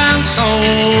hometown of down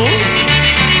soul.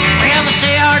 Well, they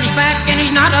say Artie's back and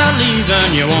he's not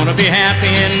a-leaving. You want to be happy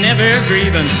and never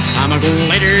grieving. I'm a-going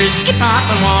later, skip, hop,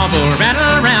 and wobble,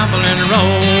 rattle, ramble, and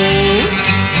roll.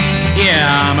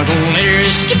 Yeah, I'm a-going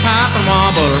later, skip, hop, and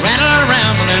wobble, rattle,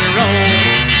 ramble, and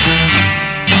roll.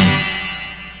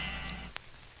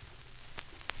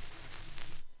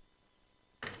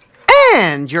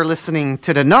 And you're listening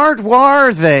to the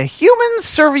Nardwuar, the Human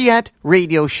Serviette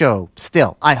radio show.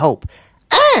 Still, I hope.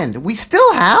 And we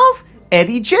still have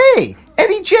Eddie J.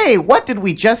 Eddie J, what did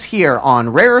we just hear on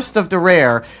Rarest of the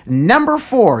Rare, number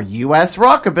 4, U.S.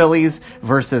 Rockabillys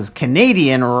versus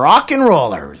Canadian Rock and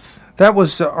Rollers? That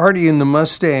was Artie and the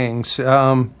Mustangs.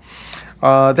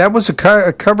 That was a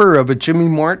cover of a Jimmy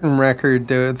Martin record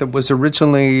that was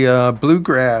originally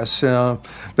bluegrass, but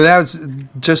that was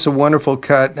just a wonderful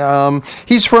cut.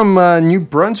 He's from New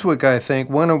Brunswick, I think,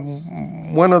 one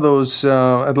of those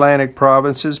Atlantic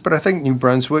provinces, but I think New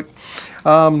Brunswick.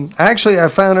 Actually, I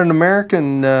found an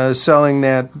American selling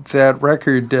that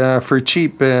record for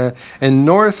cheap in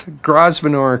North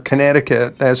Grosvenor,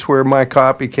 Connecticut. That's where my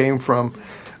copy came from.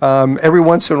 Every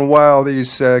once in a while,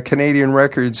 these Canadian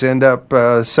records end up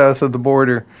south of the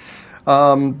border.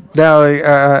 Now,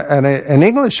 an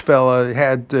English fella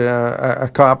had a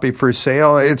copy for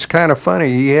sale. It's kind of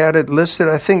funny. He had it listed,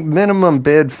 I think, minimum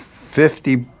bid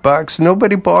 $50.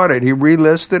 Nobody bought it. He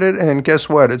relisted it, and guess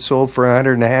what? It sold for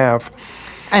 $150.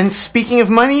 And speaking of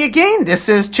money again, this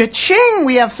is cha-ching.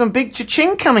 We have some big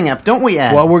cha-ching coming up, don't we,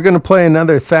 Ed? Well, we're going to play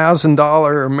another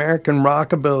 $1,000 American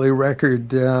rockabilly record.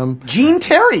 Gene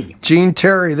Terry. Gene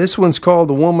Terry. This one's called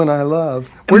The Woman I Love.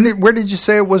 Where did you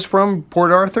say it was from?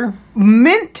 Port Arthur?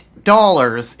 Mint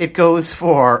dollars it goes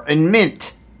for. In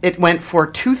mint, it went for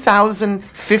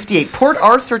 $2,058. Port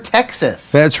Arthur,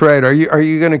 Texas. That's right. Are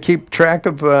you going to keep track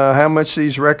of how much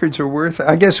these records are worth?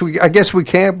 I guess we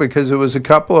can't, because it was a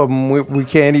couple of them. We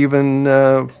can't even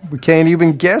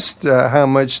guess how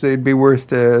much they'd be worth.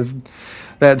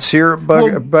 That syrup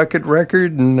bucket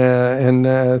record and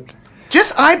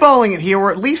just eyeballing it here,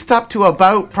 we're at least up to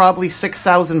about probably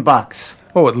 $6,000.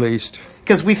 Oh, at least.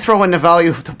 Because we throw in the value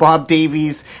of the Bob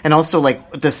Davies and also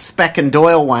like the Speck and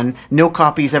Doyle one, no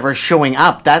copies ever showing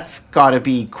up. That's got to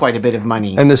be quite a bit of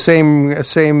money. And the same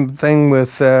thing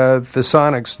with the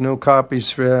Sonics. No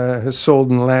copies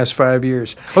sold in the last 5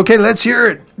 years. Okay, let's hear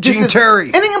it. Gene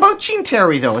Terry. Anything about Gene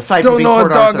Terry, though, aside from Don't being know a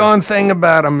Port Arthur? doggone thing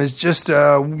about him. He's just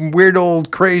a weird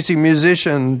old crazy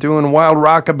musician doing wild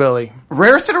rockabilly.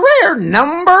 Rarest of the rare,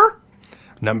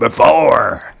 number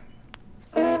 4.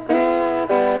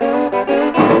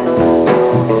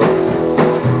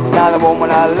 Now the woman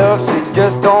I love, she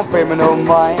just don't pay me no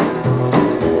mind.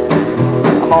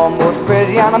 I'm almost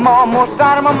crazy and I'm almost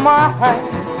out of my mind.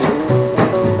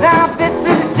 Now this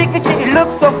little chicken, she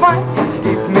looks so fine. She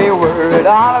keeps me worried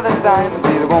all of the time.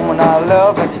 She's the woman I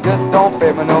love and she just don't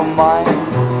pay me no mind.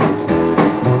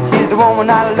 She's the woman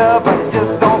I love and she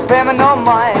just don't pay me no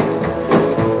mind.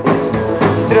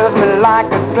 She does me like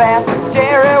a glass of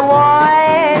cherry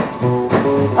wine.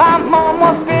 I'm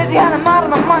almost crazy and I'm out of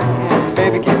my mind.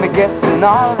 Baby, keep me guessing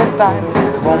all the time.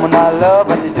 She's the woman I love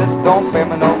and you just don't pay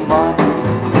me no mind.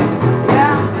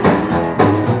 Yeah.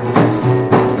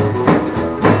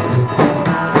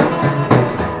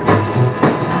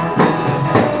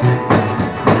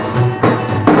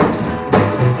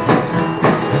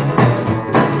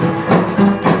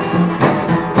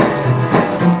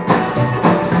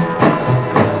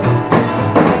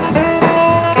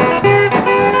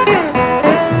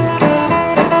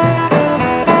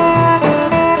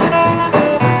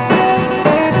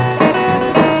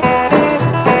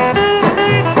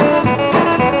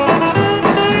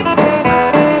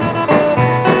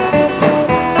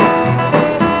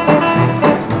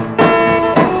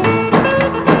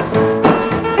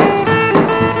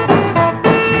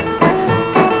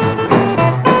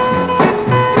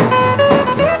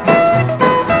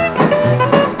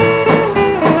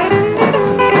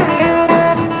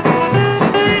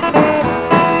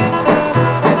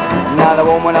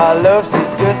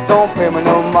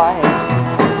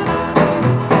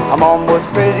 I'm almost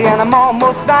crazy and I'm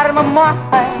almost out of my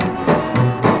mind.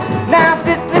 Now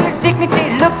this little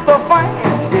dignity looks so fine.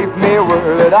 Keeps me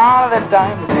worried all the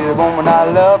time. She's the woman I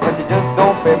love, but she just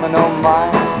don't pay me no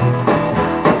mind.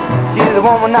 She's the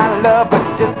woman I love, but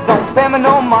she just don't pay me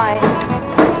no mind.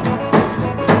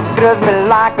 She does me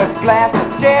like a glass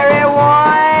of cherry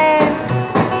wine.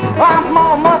 I'm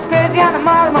almost crazy and I'm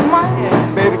out of my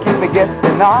mind. Baby, keep me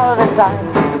guessing all the time.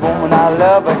 She's the woman I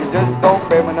love, but she just don't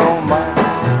pay me no mind.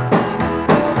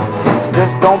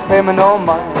 Just don't pay me no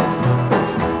mind.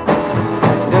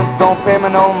 Just don't pay me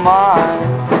no mind.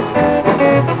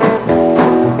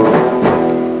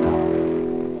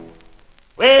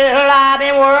 Well, I've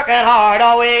been working hard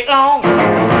all week long.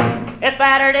 It's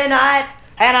Saturday night,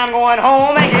 and I'm going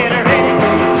home and get ready to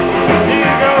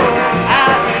go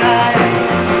out tonight.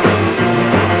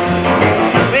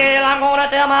 Well, I'm gonna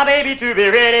tell my baby to be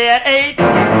ready at 8.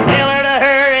 Tell her to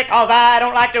hurry, 'cause I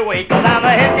don't like to wait. 'Cause I'm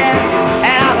a hit cat,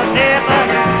 and I'm a stepping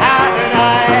out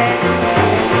tonight.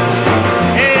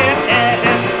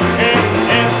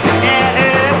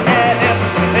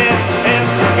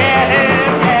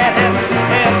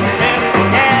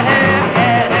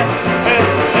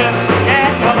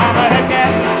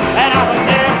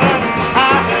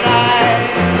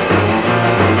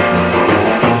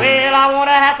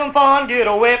 get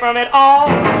away from it all.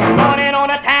 Going in on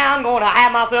the town, gonna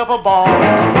have myself a ball.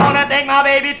 Gonna take my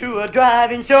baby to a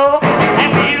driving show,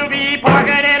 and we'll be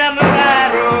parking in a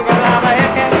moonlight road. 'Cause I'm a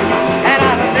hippie and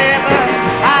I'm a zipper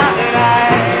out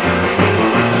tonight.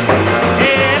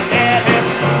 Hip, hip, hip,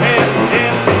 hip,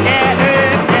 hip, yeah,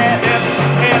 hip, yeah, hip,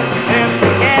 hip, hip,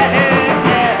 yeah, hip,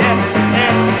 yeah, hip,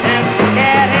 hip, hip,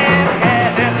 yeah, hip, yeah,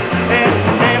 hip, hip,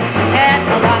 hip, yeah.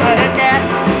 'Cause I'm a hip cat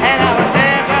and I'm a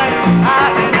zipper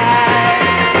out tonight.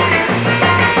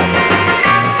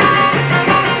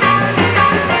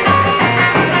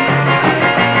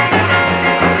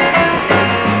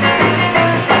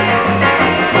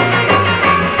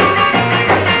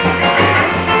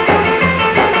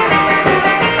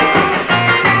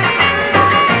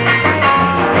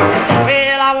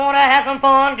 Well, I wanna have some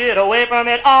fun, get away from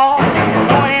it all.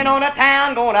 Going in on the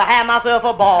town, gonna have myself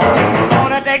a ball.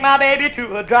 Gonna take my baby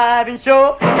to a driving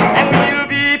show, and we'll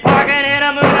be parking in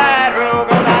a moonlight road.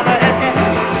 'Cause I'm a hippie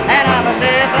and I'm a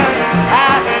zipper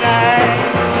out tonight.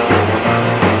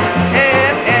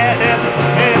 Hip, hip, hip,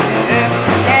 hip, hip,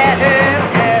 yeah, hip,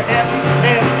 hip, hip,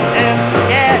 hip, hip,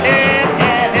 yeah, hip,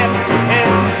 yeah, hip,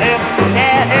 hip, hip,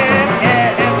 yeah, hip, yeah,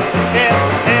 hip, hip,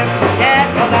 hip, yeah.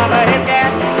 'Cause I'm a hip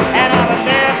cat and I'm a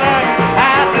zipper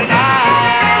out tonight.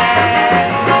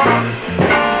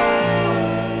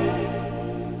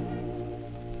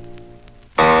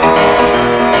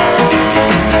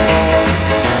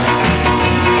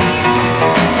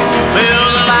 Well,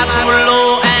 the lights were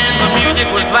low and the music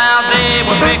was loud. They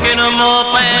were picking them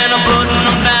up and putting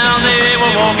them down. They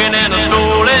were walking and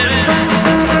strolling,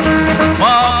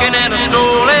 walking and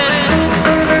strolling.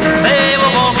 They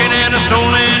were walking and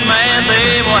strolling, man.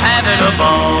 They were having a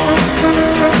ball.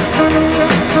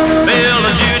 Well,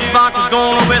 the jukebox was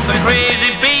going with the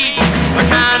crazy beat, the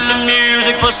kind of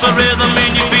music puts the rhythm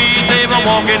in your feet. They were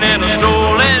walking and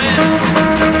strolling,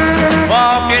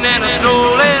 walking and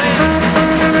strolling.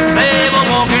 They were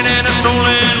walking and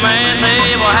strolling, man,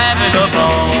 they were having a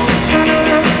ball.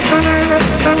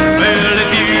 Well, if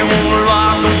you want to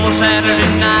rock on a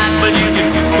Saturday night, but you can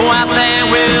go out there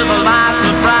with the lights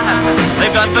of bright. They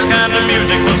got the kind of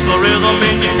music puts the rhythm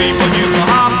in your feet. But you can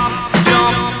hop,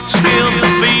 jump, skip the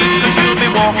beat, 'cause you'll be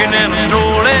walking and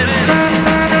strolling,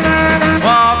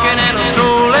 walking and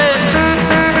strolling.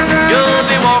 You'll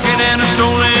be walking and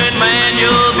strolling, man,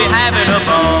 you'll be having a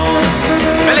ball.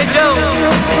 Billy Joe.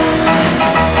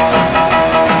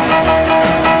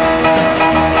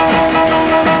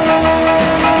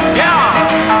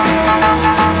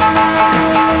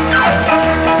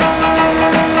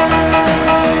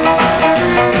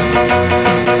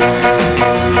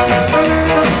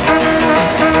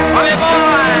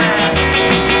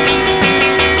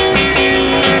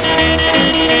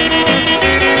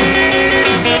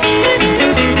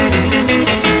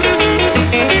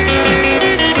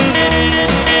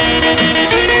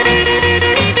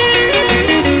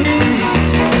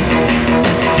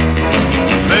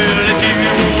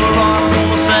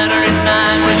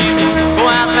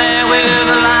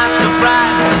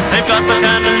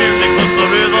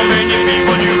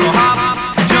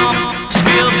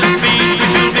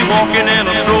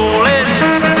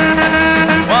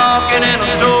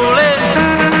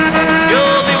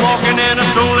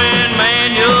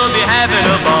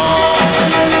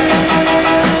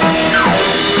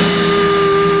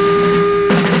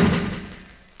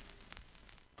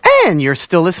 And you're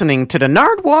still listening to the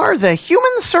Nardwuar, the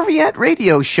Human Serviette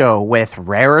Radio Show with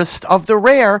Rarest of the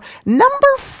Rare,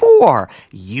 number 4,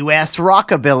 U.S.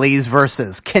 Rockabillys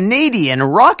versus Canadian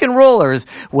Rock and Rollers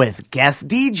with guest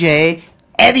DJ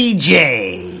Eddie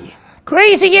J.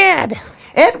 Crazy Ed.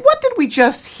 Ed, what did we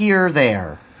just hear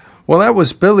there? Well, that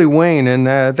was Billy Wayne, and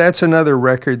that's another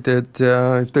record that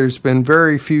there's been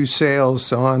very few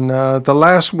sales on. The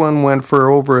last one went for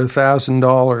over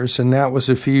 $1,000, and that was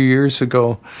a few years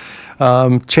ago.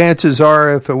 Chances are,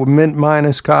 if a mint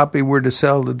minus copy were to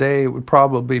sell today, it would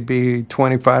probably be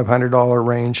 $2,500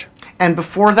 range. And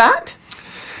before that?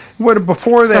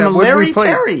 Before that, some Larry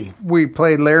Terry. We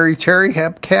played Larry Terry,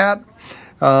 Hepcat.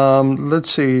 Let's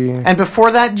see. And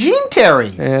before that, Gene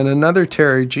Terry. And another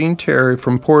Terry, Gene Terry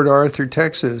from Port Arthur,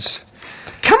 Texas.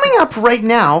 Coming up right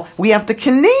now, we have the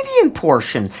Canadian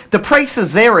portion. The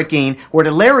prices there again were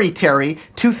the Larry Terry,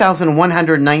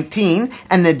 $2,119,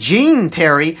 and the Gene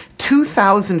Terry,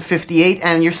 $2,058.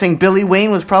 And you're saying Billy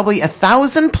Wayne was probably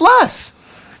 $1,000 plus.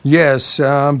 Yes,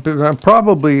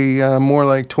 probably more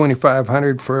like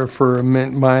 $2,500 for a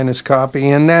mint minus copy,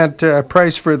 and that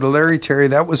price for the Larry Terry,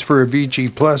 that was for a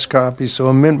VG Plus copy, so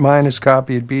a mint minus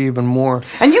copy would be even more.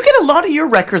 And you get a lot of your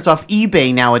records off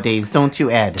eBay nowadays, don't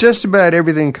you, Ed? Just about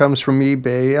everything comes from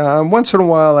eBay. Once in a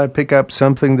while, I pick up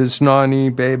something that's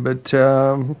non-eBay, but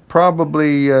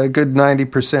probably a good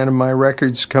 90% of my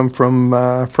records come from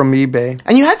eBay.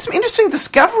 And you had some interesting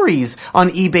discoveries on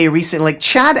eBay recently, like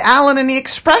Chad Allen and the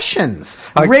Expressions,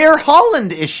 Rare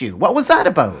Holland issue. What was that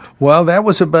about? Well, that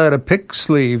was about a pick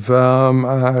sleeve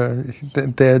that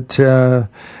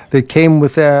came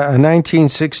with a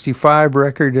 1965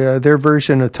 record, their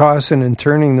version of Tossin' and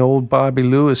Turning, the old Bobby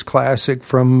Lewis classic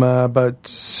from about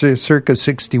circa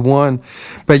 61.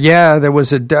 But yeah, there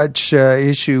was a Dutch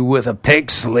issue with a pick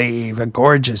sleeve, a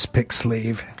gorgeous pick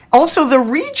sleeve. Also, the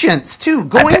Regents, too,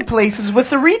 going places with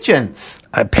the Regents.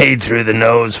 I paid through the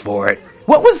nose for it.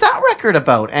 What was that record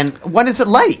about, and what is it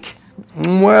like?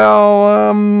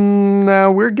 Well,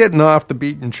 now we're getting off the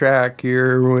beaten track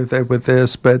here with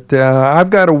this, but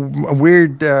I've got a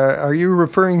weird. Are you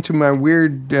referring to my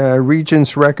weird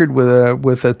Regents record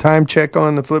with a time check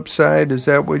on the flip side? Is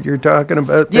that what you're talking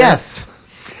about there? Yes.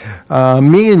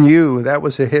 Me and You. That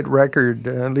was a hit record.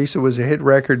 At least it was a hit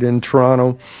record in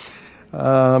Toronto.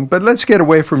 But let's get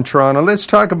away from Toronto. Let's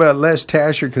talk about Les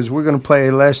Tasher, because we're going to play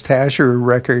a Les Tasher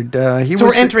record.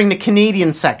 We're entering the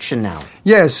Canadian section now.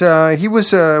 Yes, he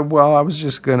was, well, I was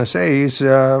just going to say,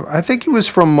 I think he was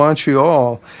from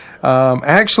Montreal.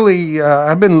 Actually,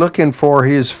 I've been looking for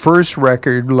his first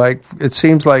record, like, it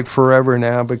seems like forever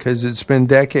now, because it's been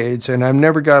decades, and I've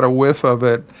never got a whiff of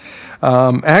it.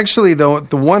 Actually, the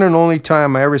one and only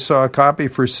time I ever saw a copy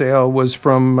for sale was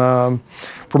from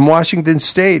Washington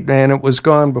State, and it was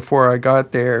gone before I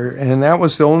got there. And that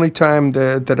was the only time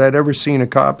that I'd ever seen a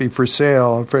copy for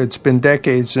sale. It's been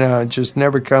decades now. It just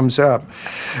never comes up.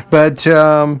 But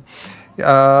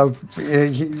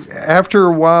after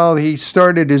a while, he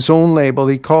started his own label.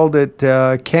 He called it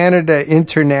Canada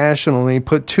International. He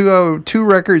put two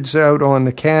records out on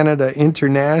the Canada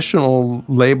International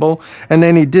label, and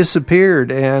then he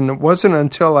disappeared. And it wasn't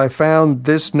until I found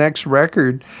this next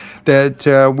record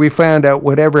that we found out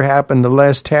whatever happened to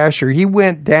Les Tasher. He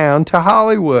went down to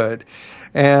Hollywood,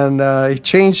 and he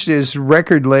changed his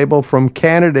record label from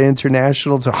Canada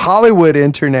International to Hollywood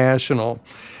International.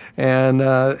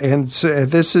 And so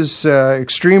this is an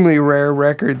extremely rare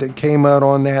record that came out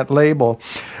on that label.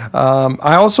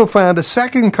 I also found a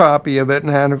second copy of it,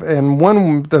 and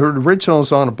one, the original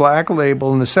is on a black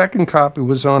label, and the second copy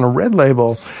was on a red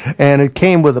label, and it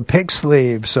came with a pick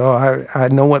sleeve, so I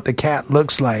know what the cat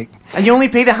looks like. And you only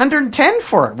paid $110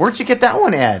 for it. Where'd you get that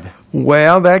one, Ed?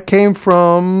 Well, that came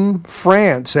from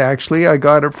France, actually. I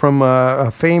got it from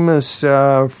a famous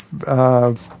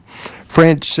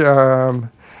French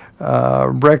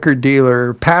record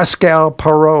dealer, Pascal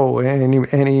Perrault. Any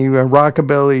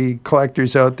rockabilly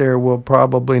collectors out there will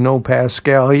probably know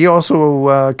Pascal. He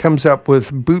also comes up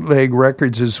with bootleg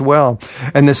records as well.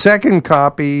 And the second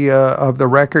copy of the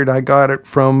record, I got it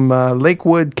from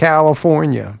Lakewood,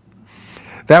 California.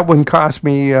 That one cost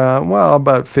me,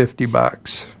 about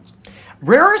 $50.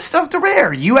 Rarest of the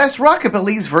rare, U.S.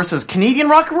 rockabillys versus Canadian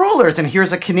rock and rollers. And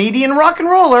here's a Canadian rock and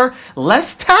roller,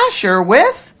 Les Tasher,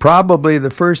 with... Probably the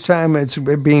first time it's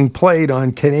being played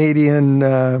on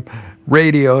Canadian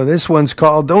radio. This one's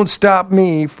called Don't Stop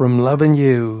Me From Loving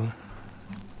You.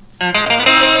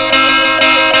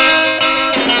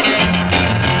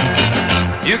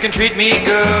 You can treat me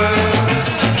good,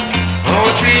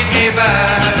 or treat me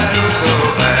bad, oh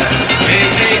so bad.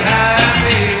 Make me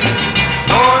happy,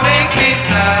 or make me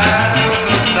sad, oh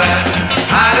so sad.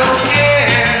 I don't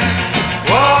care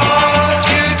what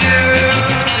you do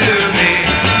to me,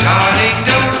 darling,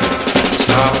 don't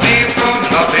stop me from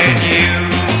loving you.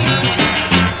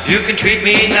 You can treat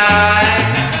me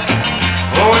nice,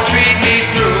 or treat me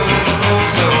cruel, oh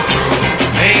so cruel.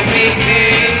 Make me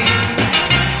king,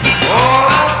 or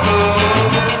a fool.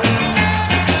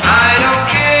 I don't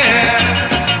care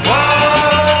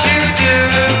what you do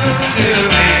to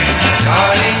me,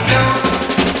 darling, don't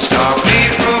stop me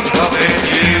from loving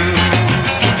you.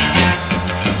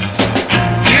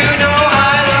 You know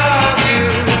I love you,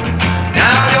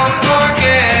 now don't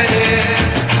forget it.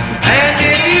 And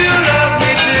if you love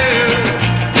me too,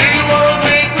 you won't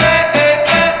regret it.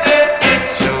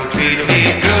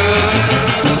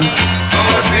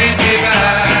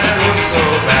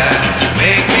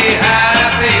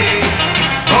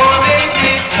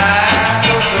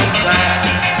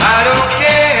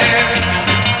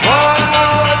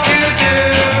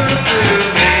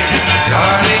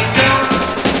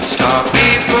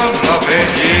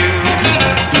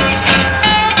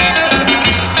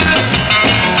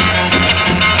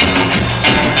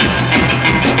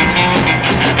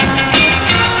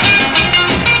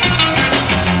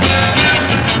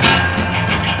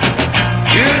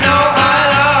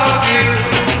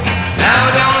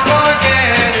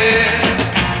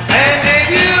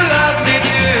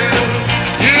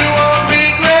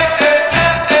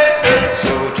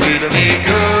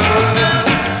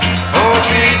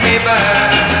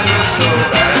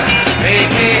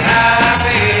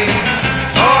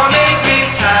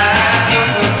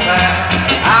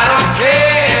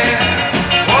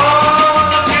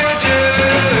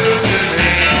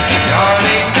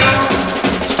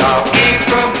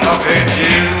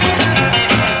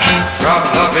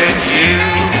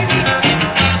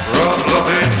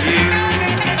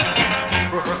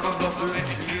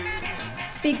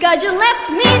 because you left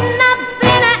me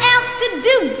nothing else to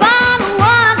do but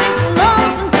walk this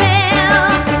lonesome trail.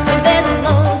 There's a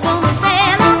lonesome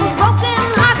trail of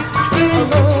broken hearts, a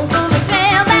lonesome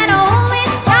trail that only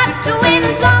starts when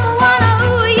someone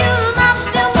who you love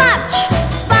too much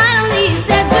finally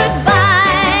says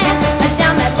goodbye.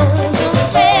 Down that lonesome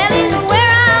trail is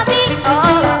where I'll be,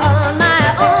 all on my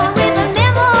own with the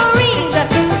memories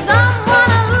of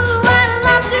someone who I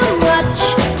love too much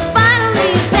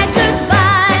finally said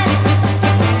goodbye.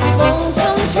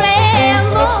 Lonesome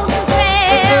trail,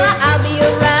 I'll be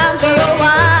around for a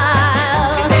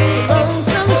while.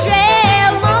 Lonesome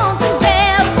trail,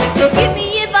 forgive me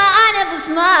if I never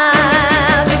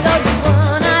smile, because the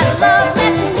one I love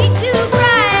left me to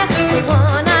cry, the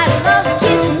one I love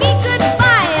kissed me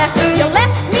goodbye. You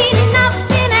left me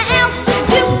nothing else to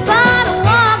do but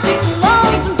walk this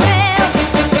lonesome trail.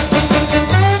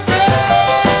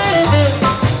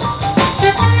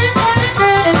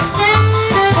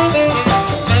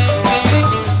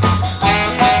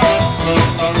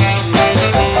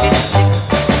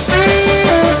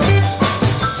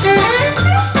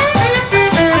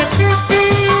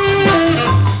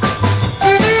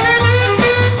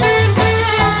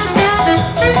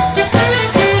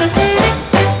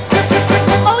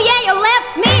 Oh yeah, you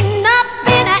left me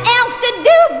nothing else to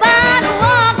do but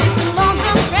walk this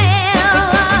lonesome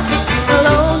trail.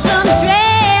 Lonesome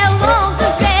trail,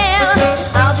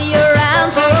 I'll be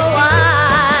around for a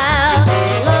while.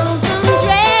 Lonesome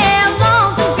trail,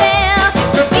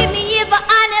 forgive me if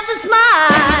I never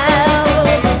smile.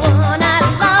 The one I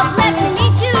love left me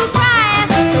to cry,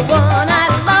 the one I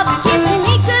love kissed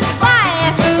me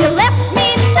goodbye. You left me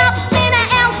nothing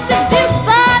else to do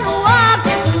but walk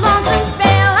this lonesome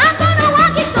trail. I'm gonna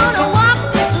walk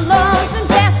this lonesome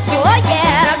trail. Oh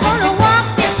yeah, I'm gonna walk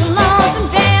this lonesome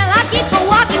trail. I keep a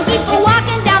walking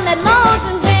down that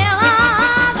lonesome trail.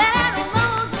 Oh, that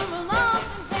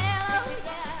lonesome trail. Oh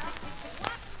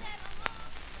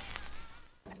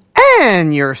yeah.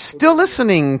 And you're still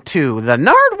listening to the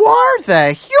Nardwuar,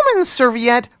 the Human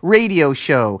Serviette radio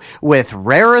show with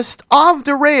Rarest of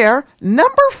the Rare,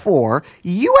 number 4,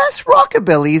 U.S.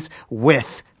 Rockabillys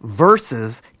with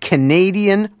versus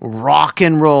Canadian rock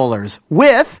and rollers.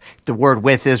 With, the word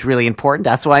with is really important,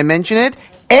 that's why I mention it,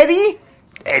 Eddie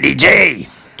J.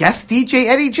 Guest DJ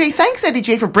Eddie J. Thanks, Eddie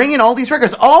J, for bringing all these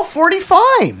records, all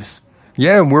 45s.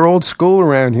 Yeah, we're old school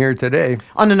around here today.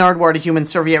 On the Nardwuar, the Human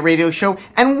Serviette radio show.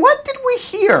 And what did we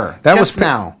hear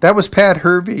now? That was Pat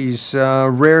Hervey's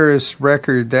rarest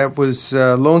record. That was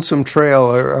Lonesome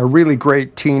Trail, a really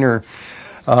great teener.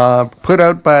 Put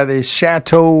out by the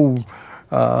Chateau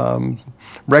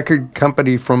record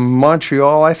company from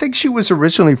Montreal. I think she was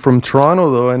originally from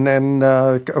Toronto, though. And then,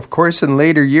 of course, in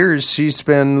later years, she's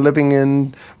been living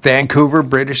in Vancouver,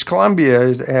 British Columbia.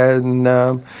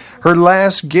 And her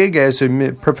last gig as a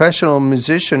professional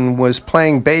musician was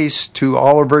playing bass to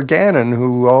Oliver Gannon,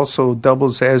 who also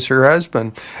doubles as her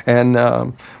husband, and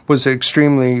was an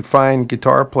extremely fine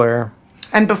guitar player.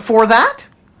 And before that?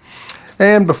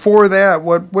 And before that,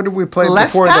 what did we play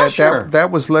Les before Tasher. that?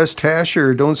 That was Les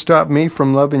Tasher, Don't Stop Me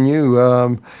From Loving You.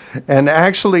 And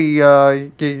actually,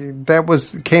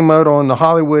 that came out on the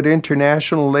Hollywood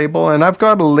International label, and I've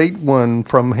got a late one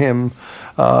from him.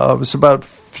 It was about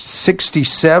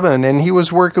 67, and he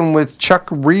was working with Chuck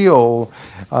Rio,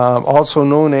 also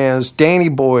known as Danny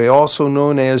Boy, also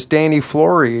known as Danny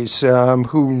Flores,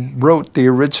 who wrote the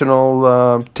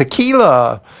original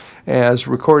Tequila, as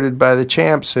recorded by the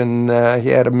Champs, and he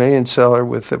had a million seller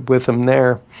with him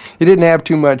there. He didn't have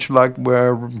too much luck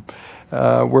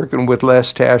working with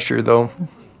Les Tasher, though.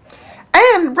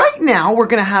 And right now, we're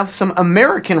going to have some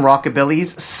American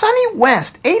rockabillys. Sonny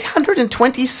West,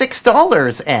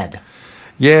 $826, Ed.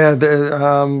 Yeah,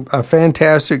 a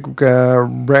fantastic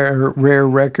rare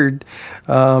record.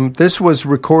 This was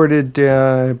recorded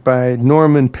by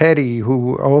Norman Petty,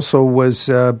 who also was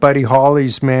Buddy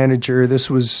Holly's manager. This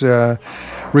was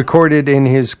recorded in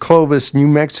his Clovis, New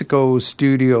Mexico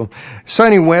studio.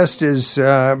 Sonny West is,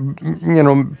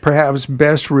 perhaps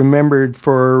best remembered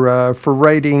for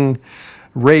writing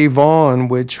Ray Vaughan,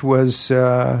 which was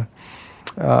a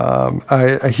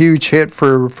huge hit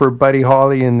for Buddy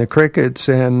Holly and the Crickets,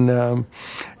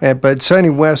 but Sonny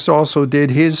West also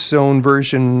did his own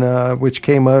version, which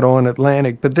came out on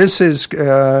Atlantic. But this is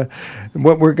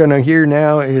what we're going to hear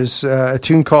now is a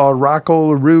tune called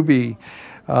Rockola Ruby,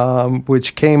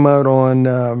 which came out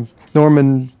on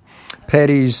Norman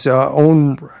Petty's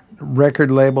own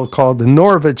record label called the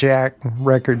Norvajack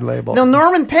record label. Now,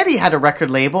 Norman Petty had a record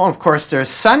label. Of course, there's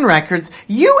Sun Records.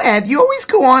 You, Ed, you always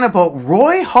go on about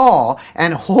Roy Hall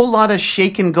and Whole Lot of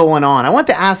Shakin' Going On. I want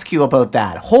to ask you about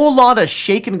that. Whole Lot of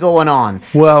Shakin' Going On.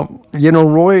 Well, you know,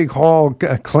 Roy Hall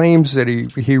claims that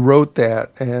he wrote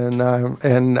that, and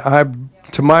I,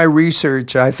 to my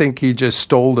research, I think he just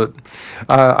stole it.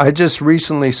 I just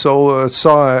recently saw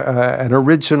an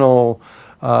original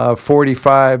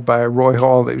 45 by Roy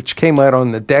Hall, which came out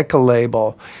on the Decca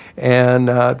label, and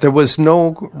there was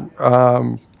no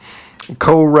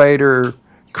co-writer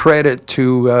credit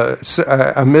to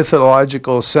a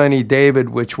mythological Sonny David,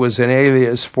 which was an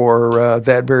alias for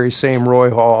that very same Roy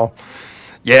Hall.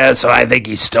 Yeah, so I think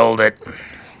he stole it.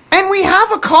 And we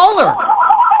have a caller.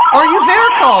 Are you there,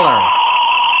 caller?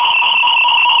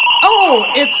 Oh,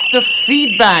 it's the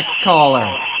feedback caller.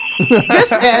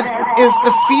 This, Ed, is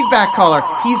the feedback caller.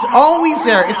 He's always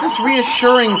there. It's just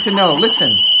reassuring to know.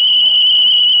 Listen.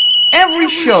 Every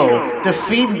show, the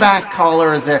feedback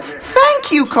caller is there.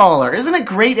 Thank you, caller. Isn't it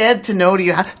great, Ed, to know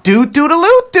you have...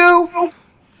 Do-do-do-do-do.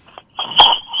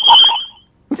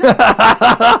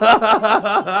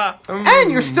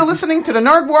 And you're still listening to the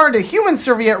Nardwuar, the Human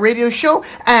Serviette radio show.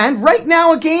 And right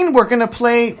now, again, we're going to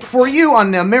play for you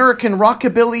on the American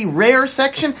Rockabilly Rare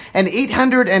section an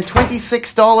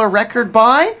 $826 record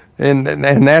by... And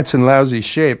that's in lousy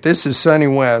shape. This is Sonny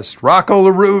West, Rocco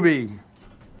Ruby.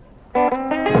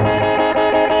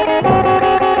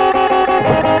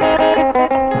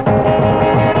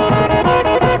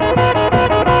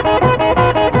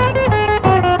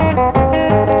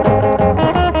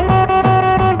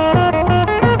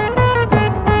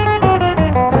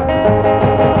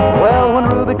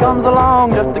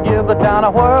 Down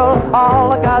a whirl,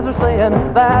 all the guys are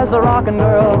saying there's a rockin'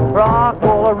 girl. Rock,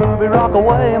 roll Ruby, rock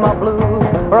away my blues.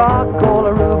 Rock, roll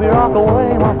Ruby, rock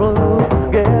away my blues.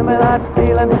 Give me that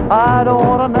feeling I don't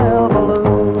wanna never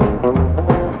lose.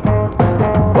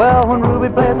 Well, when Ruby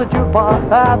plays the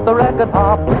jukebox at the record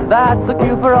hop, that's the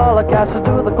cue for all the cats to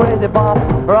do the crazy bop.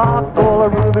 Rock, roll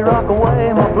Ruby, rock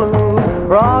away my blues.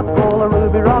 Rock, roll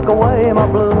Ruby, rock away my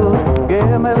blues.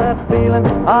 Give me that feeling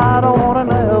I don't wanna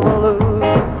never lose.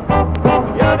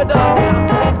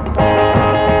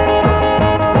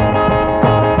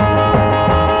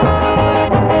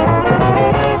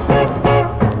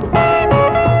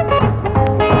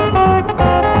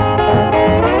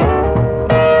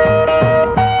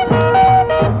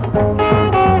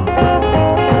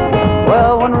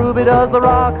 Well, when Ruby does the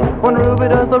rock, when Ruby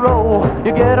does the roll,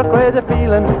 you get a crazy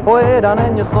feeling way down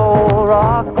in your soul.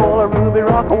 Rock, roll Ruby,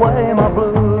 rock away my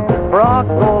blues. Rock,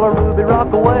 roll Ruby,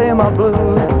 rock away my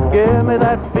blues. Give me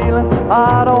that feeling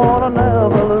I don't wanna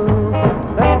never lose.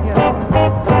 Thank you.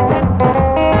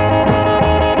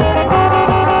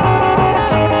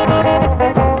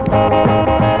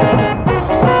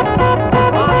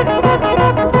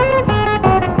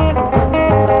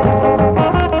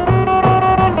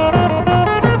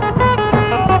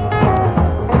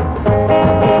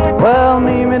 Well,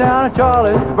 meet me down at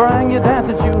Charlie's, bring your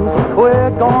dancing shoes.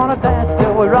 We're gonna dance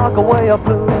till we rock away our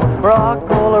blues. Rock,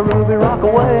 roll Ruby, rock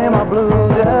away my blues.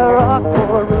 Yeah, rock,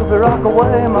 roll Ruby, rock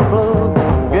away my blues.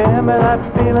 Give me that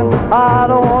feeling I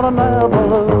don't wanna never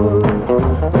lose.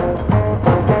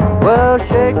 Well,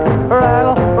 shake,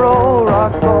 rattle, roll,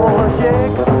 rock, roll,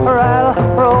 shake, rattle,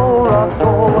 roll, rock,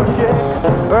 roll, shake,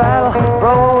 rattle,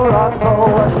 roll, rock,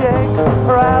 roll, shake,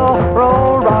 rattle,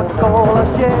 roll, rock, roll,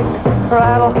 shake,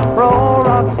 rattle, roll,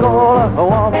 rock, roll,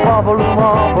 womp, womp,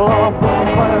 womp, womp,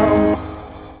 womp.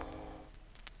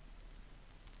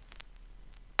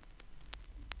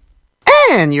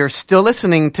 And you're still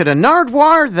listening to the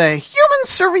Nardwuar, the Human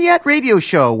Serviette radio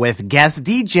show with guest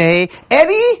DJ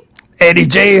Eddie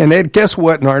J. And Ed, guess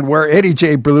what, Nardwuar? Eddie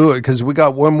J blew it because we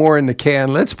got one more in the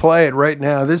can. Let's play it right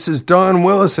now. This is Don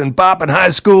Willison, Boppin' High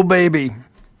School Baby.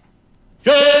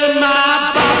 You're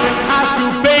my boppin' high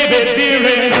school baby,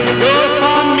 dearie. You're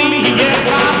for me, yeah,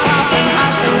 my boppin'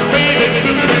 high school baby.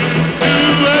 To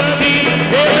a T,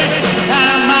 every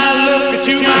time I look at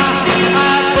you, my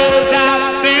eyes bulge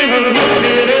out, then I look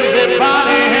at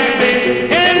everybody and they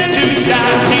head to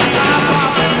shout. Keep my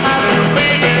boppin' high school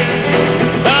baby,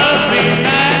 love me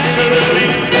naturally.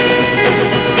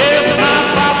 Yes, my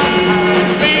boppin' high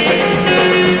school baby,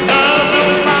 love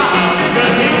nobody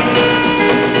but you.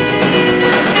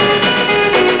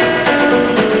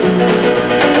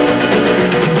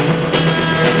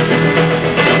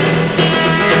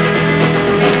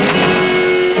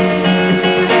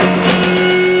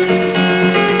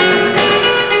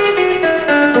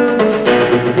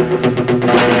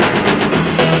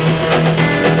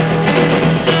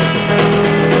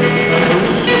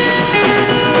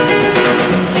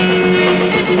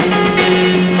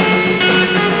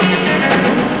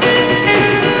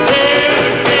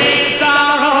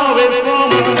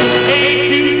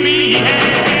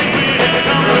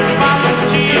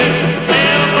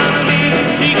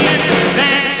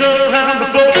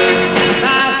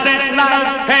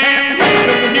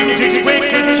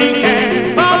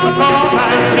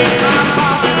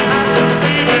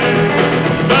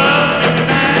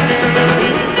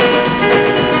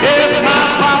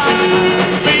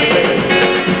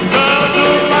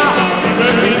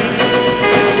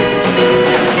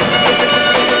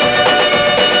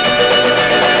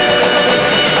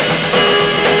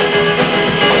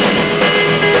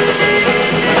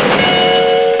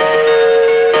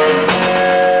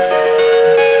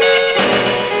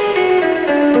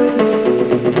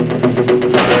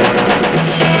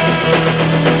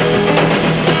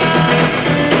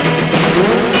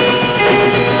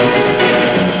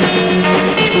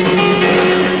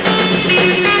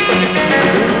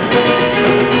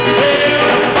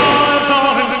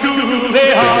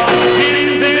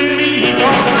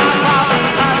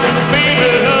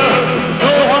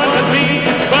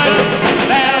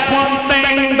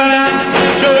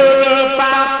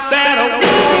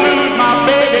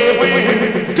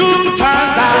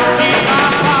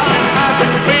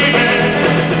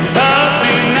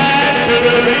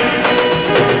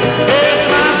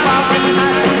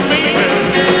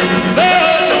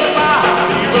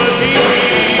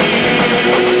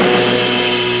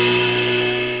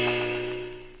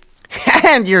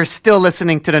 you're still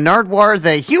listening to the Nardwuar,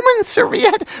 the Human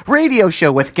Serviette radio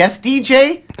show with guest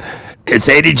DJ. It's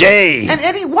Eddie J. And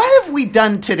Eddie, what have we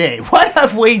done today? What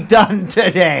have we done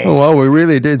today? Oh, well, we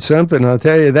really did something. I'll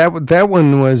tell you, that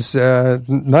one was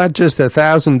not just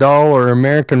 $1,000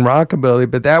 American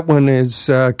rockabilly, but that one is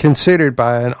considered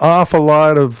by an awful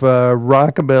lot of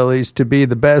rockabillys to be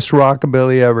the best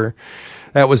rockabilly ever.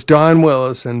 That was Don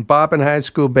Willis and Boppin' High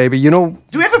School Baby. You know,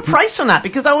 do we have a price on that?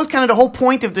 Because that was kind of the whole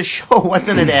point of the show,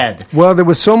 wasn't it, Ed? Well, there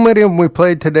was so many of them we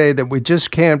played today that we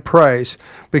just can't price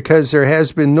because there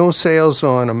has been no sales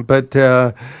on them. But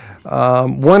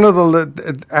one of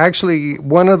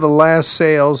the last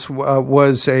sales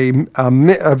was a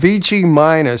VG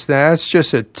minus. Now, that's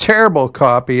just a terrible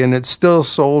copy, and it's still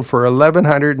sold for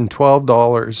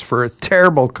 $1,112 for a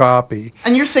terrible copy.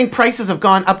 And you're saying prices have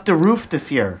gone up the roof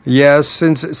this year? Yes,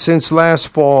 since last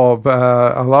fall,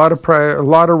 a lot of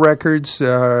records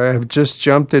have just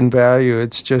jumped in value.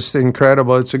 It's just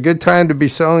incredible. It's a good time to be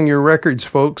selling your records,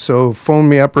 folks. So phone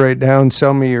me up right now and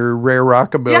sell me your rare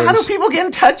rockabilly. Yeah, how do people get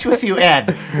in touch with you,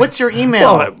 Ed? What's your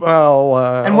email?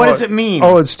 And what does it mean?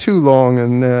 Oh, it's too long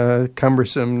and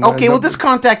cumbersome. Okay, well, just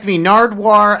contact me,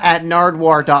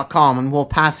 Nardwuar@nardwuar.com, and we'll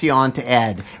pass you on to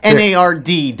Ed. Nardwuar,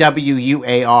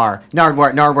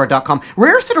 Nardwuar.com.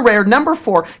 Rarest of the Rare, number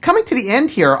 4, coming to the end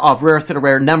here of Rarest of the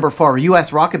Rare, number 4,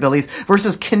 U.S. Rockabillys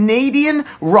versus Canadian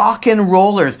Rock and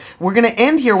Rollers. We're going to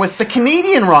end here with the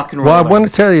Canadian Rock and Rollers. Well, I want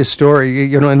to tell you a story.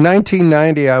 You know, in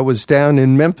 1990, I was down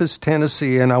in Memphis,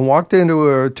 Tennessee, and I walked into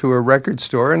a record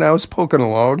store, and I was poking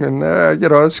along, and, I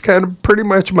was kind of pretty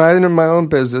much minding my own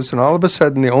business, and all of a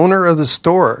sudden, the owner of the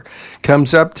store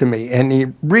comes up to me, and he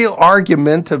real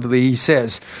argumentatively, he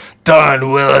says,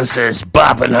 Don Willis's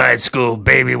Boppin' High School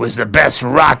Baby was the best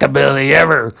rockabilly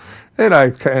ever. And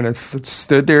I kind of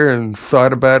stood there and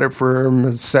thought about it for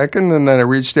a second, and then I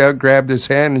reached out, grabbed his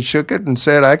hand, and shook it, and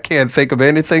said, I can't think of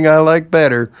anything I like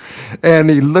better. And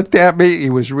he looked at me.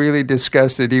 He was really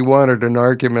disgusted. He wanted an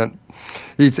argument.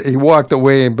 He walked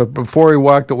away, but before he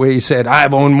walked away, he said,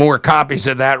 I've owned more copies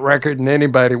of that record than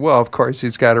anybody. Well, of course,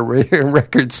 he's got a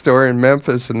record store in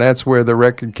Memphis, and that's where the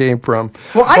record came from.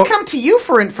 Well, I come to you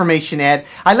for information, Ed.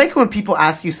 I like when people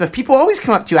ask you stuff. People always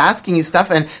come up to you asking you stuff,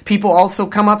 and people also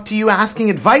come up to you asking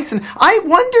advice. And I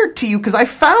wondered to you, because I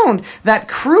found that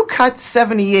Crew Cut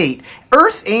 78,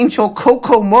 Earth Angel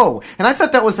Coco Mo, and I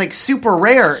thought that was like super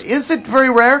rare. Is it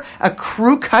very rare? A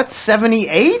Crew Cut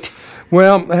 78?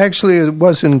 Well, actually, it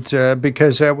wasn't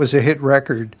because that was a hit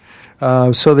record.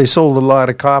 So they sold a lot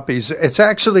of copies. It's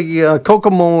actually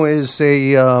Kokomo is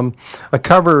a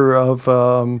cover of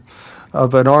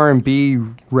an R&B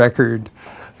record,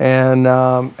 and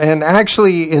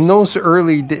actually in those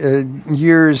early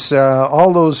years,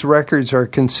 all those records are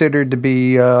considered to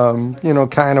be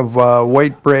kind of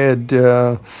white bread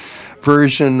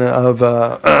version of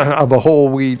a whole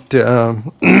wheat.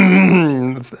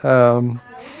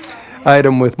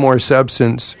 Item with more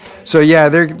substance. So yeah,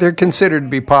 they're considered to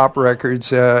be pop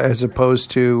records as opposed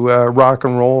to rock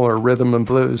and roll or rhythm and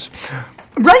blues.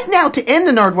 Right now, to end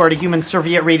the Nardwuar the Human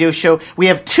Serviette radio show, we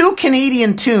have 2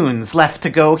 Canadian tunes left to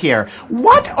go here.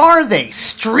 What are they?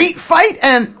 Street Fight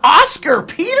and Oscar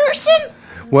Peterson?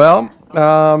 Well,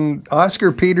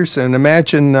 Oscar Peterson.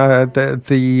 Imagine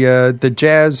the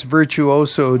jazz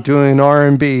virtuoso doing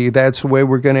R&B. That's the way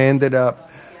we're going to end it up.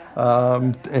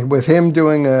 With him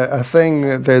doing a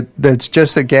thing that's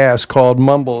just a gas called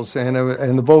Mumbles,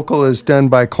 and the vocal is done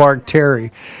by Clark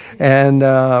Terry,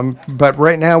 but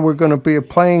right now we're going to be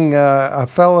playing a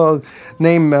fellow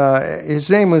named his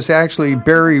name was actually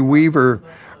Barry Weaver,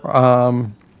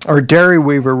 or Derry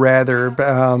Weaver rather.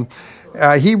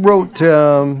 He wrote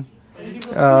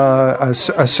a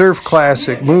surf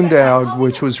classic, Moondog,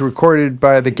 which was recorded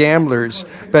by the Gamblers.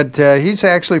 But he's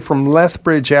actually from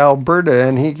Lethbridge, Alberta,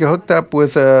 and he hooked up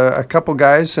with a couple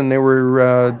guys, and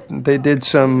they did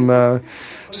some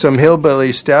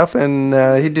hillbilly stuff, and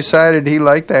he decided he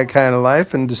liked that kind of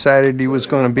life and decided he was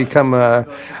going to become a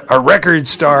record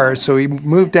star. So he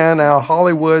moved down to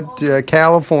Hollywood,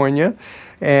 California,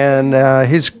 and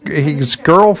his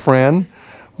girlfriend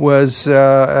was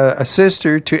a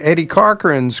sister to Eddie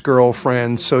Cochran's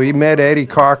girlfriend. So he met Eddie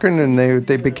Cochran, and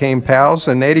they became pals,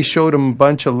 and Eddie showed him a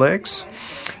bunch of licks.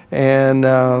 And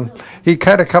he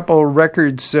cut a couple of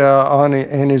records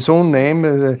in his own name.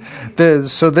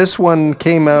 So this one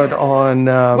came out on...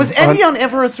 was Eddie on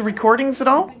ever his recordings at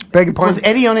all? Beg your pardon? Was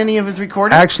Eddie on any of his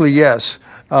recordings? Actually, yes.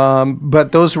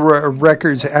 But those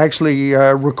records, actually,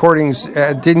 recordings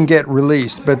didn't get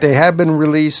released, but they have been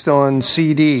released on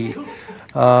CD.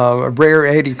 Rare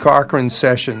Eddie Cochran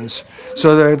sessions.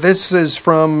 So this is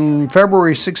from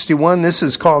February '61. This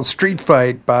is called Street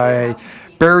Fight by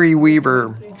Barry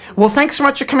Weaver. Well, thanks so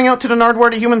much for coming out to the Nardwuar,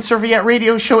 the Human Serviette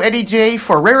radio show, Eddie J,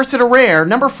 for Rarest of the Rare,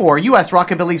 number 4, U.S.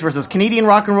 Rockabillys versus Canadian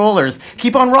Rock and Rollers.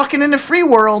 Keep on rocking in the free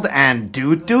world, and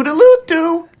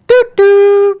doo-doo-doo-doo-doo.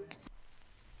 Doo-doo.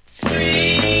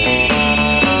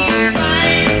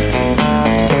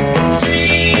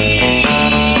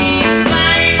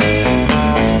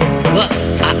 Well,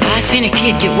 I seen a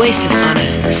kid get wasted on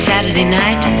a Saturday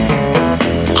night.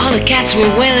 All the cats were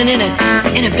wailing in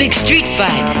a big street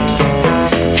fight.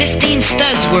 15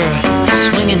 studs were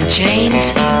swinging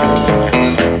chains.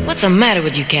 What's the matter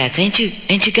with you cats? Ain't you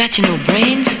got you no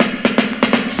brains?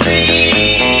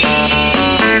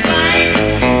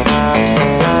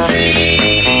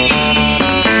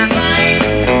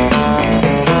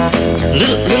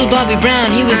 Little Bobby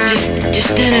Brown, he was just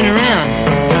standing around.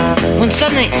 When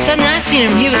suddenly I seen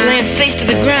him, he was laying face to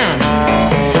the ground.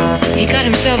 He got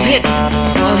himself hit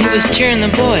while he was cheering the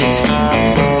boys.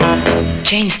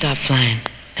 Chains stopped flying,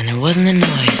 and there wasn't a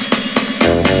noise.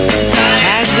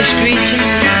 Tires were screeching,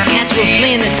 cats were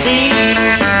fleeing the scene.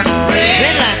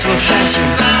 Red lights were flashing,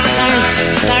 sirens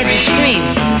started to scream.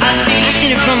 I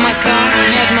seen it from my car, I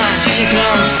had my chick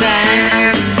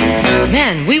alongside.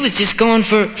 Man, we was just going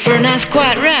for a nice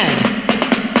quiet ride.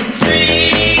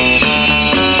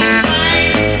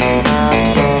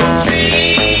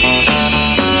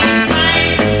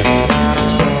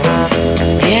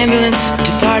 The ambulance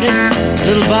departed,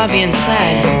 little Bobby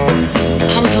inside.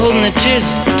 I was holding the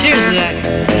tears that I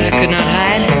could not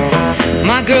hide.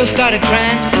 My girl started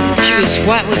crying, she was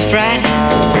white with fright.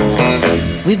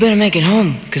 We better make it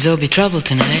home, 'cause there'll be trouble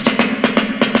tonight.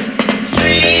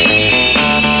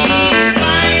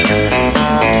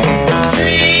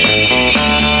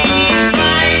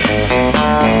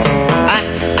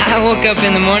 I woke up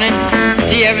in the morning,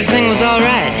 gee, everything was all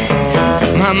right.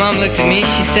 My mom looked at me,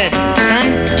 she said,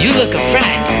 "Son, you look a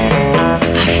fright."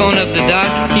 I phoned up the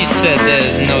doc, he said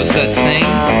there's no such thing.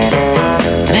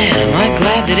 Man, am I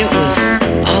glad that it was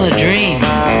all a dream.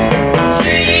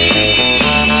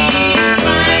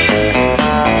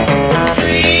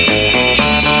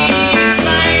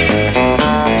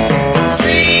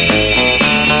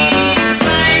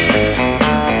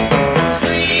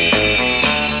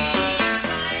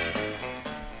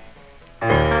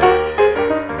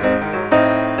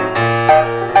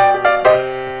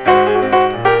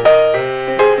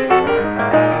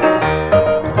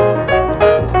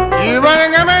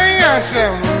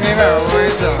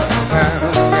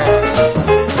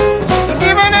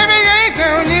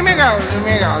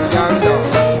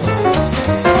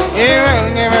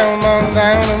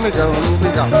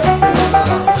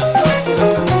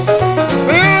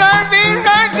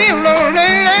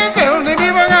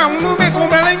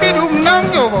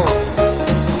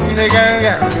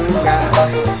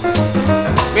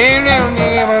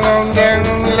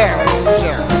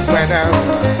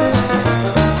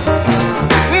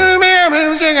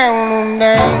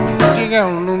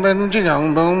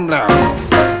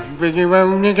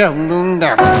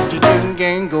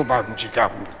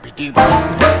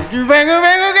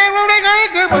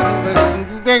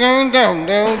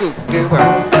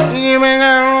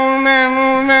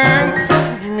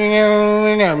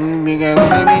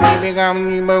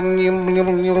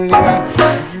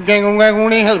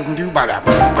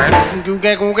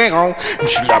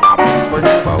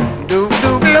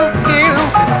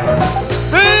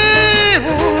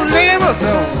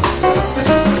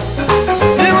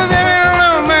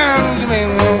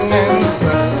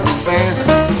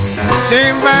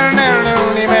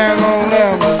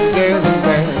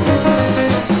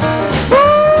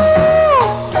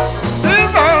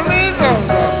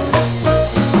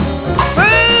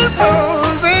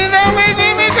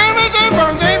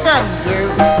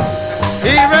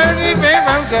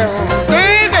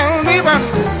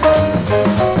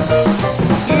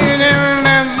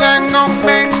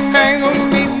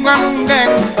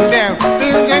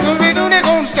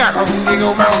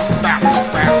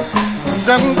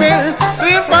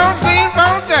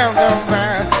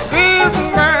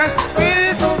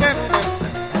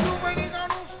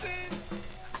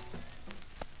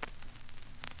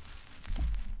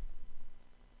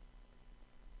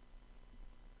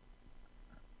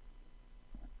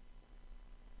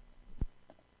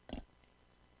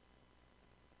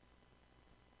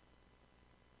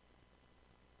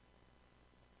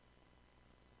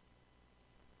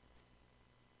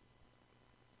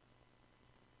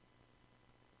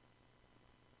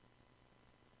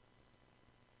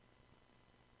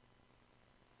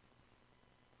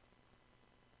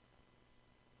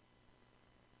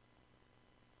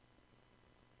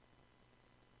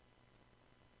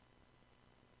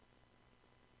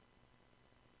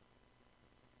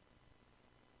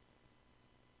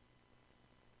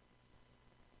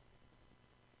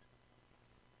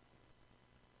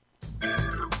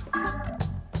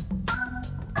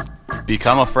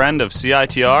 Become a friend of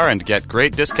CITR and get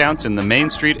great discounts in the Main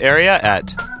Street area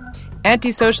at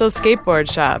Antisocial Skateboard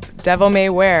Shop, Devil May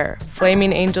Wear,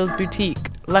 Flaming Angels Boutique,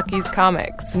 Lucky's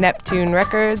Comics, Neptune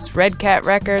Records, Red Cat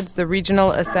Records, the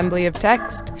Regional Assembly of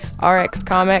Text, RX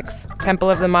Comics, Temple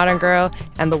of the Modern Girl,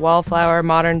 and the Wallflower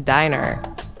Modern Diner.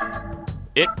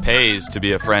 It pays to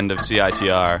be a friend of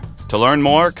CITR. To learn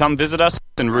more, come visit us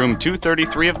in room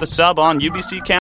 233 of the Sub on UBC campus.